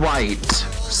so white.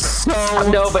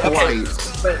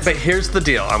 But here's the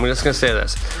deal. I'm just gonna say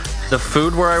this: the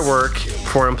food where I work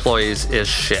for employees is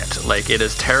shit. Like, it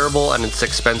is terrible and it's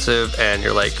expensive, and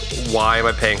you're like, why am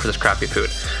I paying for this crappy food?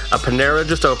 A Panera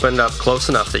just opened up close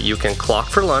enough that you can clock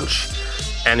for lunch,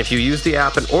 And if you use the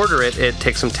app and order it, it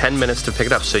takes them 10 minutes to pick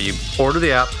it up. So you order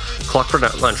the app, clock for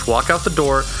lunch, walk out the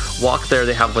door, walk there.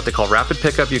 They have what they call rapid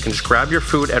pickup. You can just grab your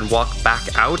food and walk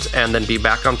back out and then be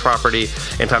back on property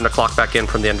in time to clock back in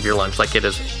from the end of your lunch. Like, it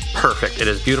is perfect. It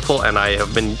is beautiful, and I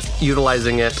have been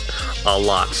utilizing it a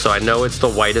lot. So I know it's the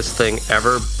whitest thing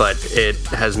ever, but it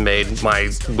has made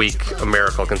my week a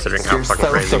miracle considering how fucking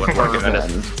crazy what market it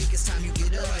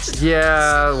is.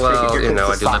 Yeah, well, I do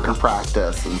soccer live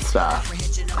practice and stuff.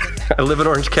 I live in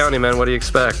Orange County, man. What do you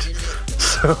expect?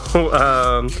 So,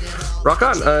 rock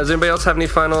on. Does anybody else have any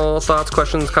final thoughts,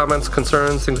 questions, comments,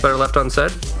 concerns, things better left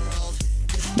unsaid?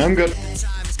 I'm good.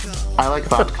 I like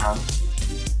vodka.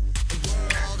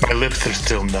 My lips are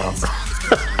still numb.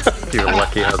 Your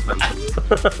lucky husband.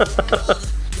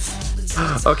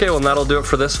 Okay, well, that'll do it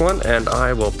for this one, and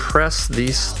I will press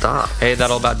the stop. Hey,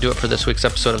 that'll about do it for this week's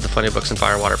episode of the Funny Books and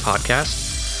Firewater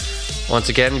podcast. Once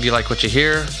again, if you like what you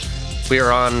hear, we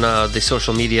are on the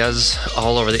social medias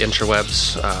all over the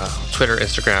interwebs, Twitter,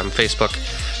 Instagram, Facebook,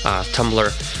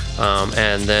 Tumblr,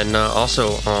 and then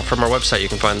also from our website you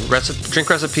can find drink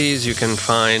recipes, you can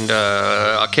find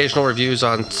occasional reviews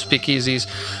on speakeasies.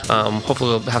 Hopefully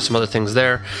we'll have some other things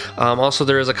there. Also,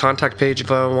 there is a contact page if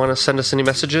you want to send us any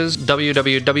messages,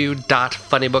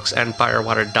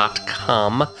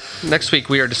 www.funnybooksandfirewater.com. Next week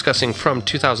we are discussing from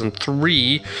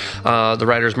 2003, the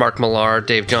writers Mark Millar,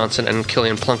 Dave Johnson, and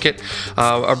Killian Plunkett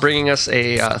are bringing us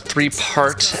a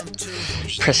 3-part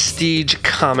prestige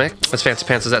comic, as fancy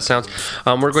pants as that sounds.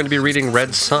 We're going to be reading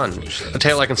Red Sun, a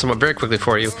tale I can sum up very quickly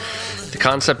for you. The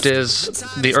concept is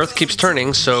the Earth keeps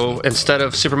turning, so instead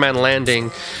of Superman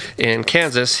landing in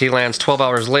Kansas, he lands 12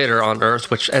 hours later on Earth,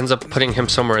 which ends up putting him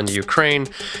somewhere in the Ukraine,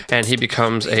 and he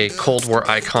becomes a Cold War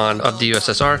icon of the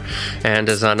USSR and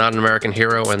is not an American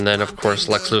hero. And then, of course,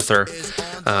 Lex Luthor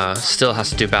still has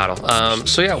to do battle.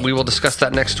 So yeah, we will discuss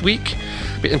that next week.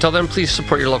 Until then, please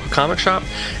support your local comic shop,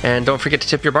 and don't forget to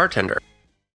tip your bartender.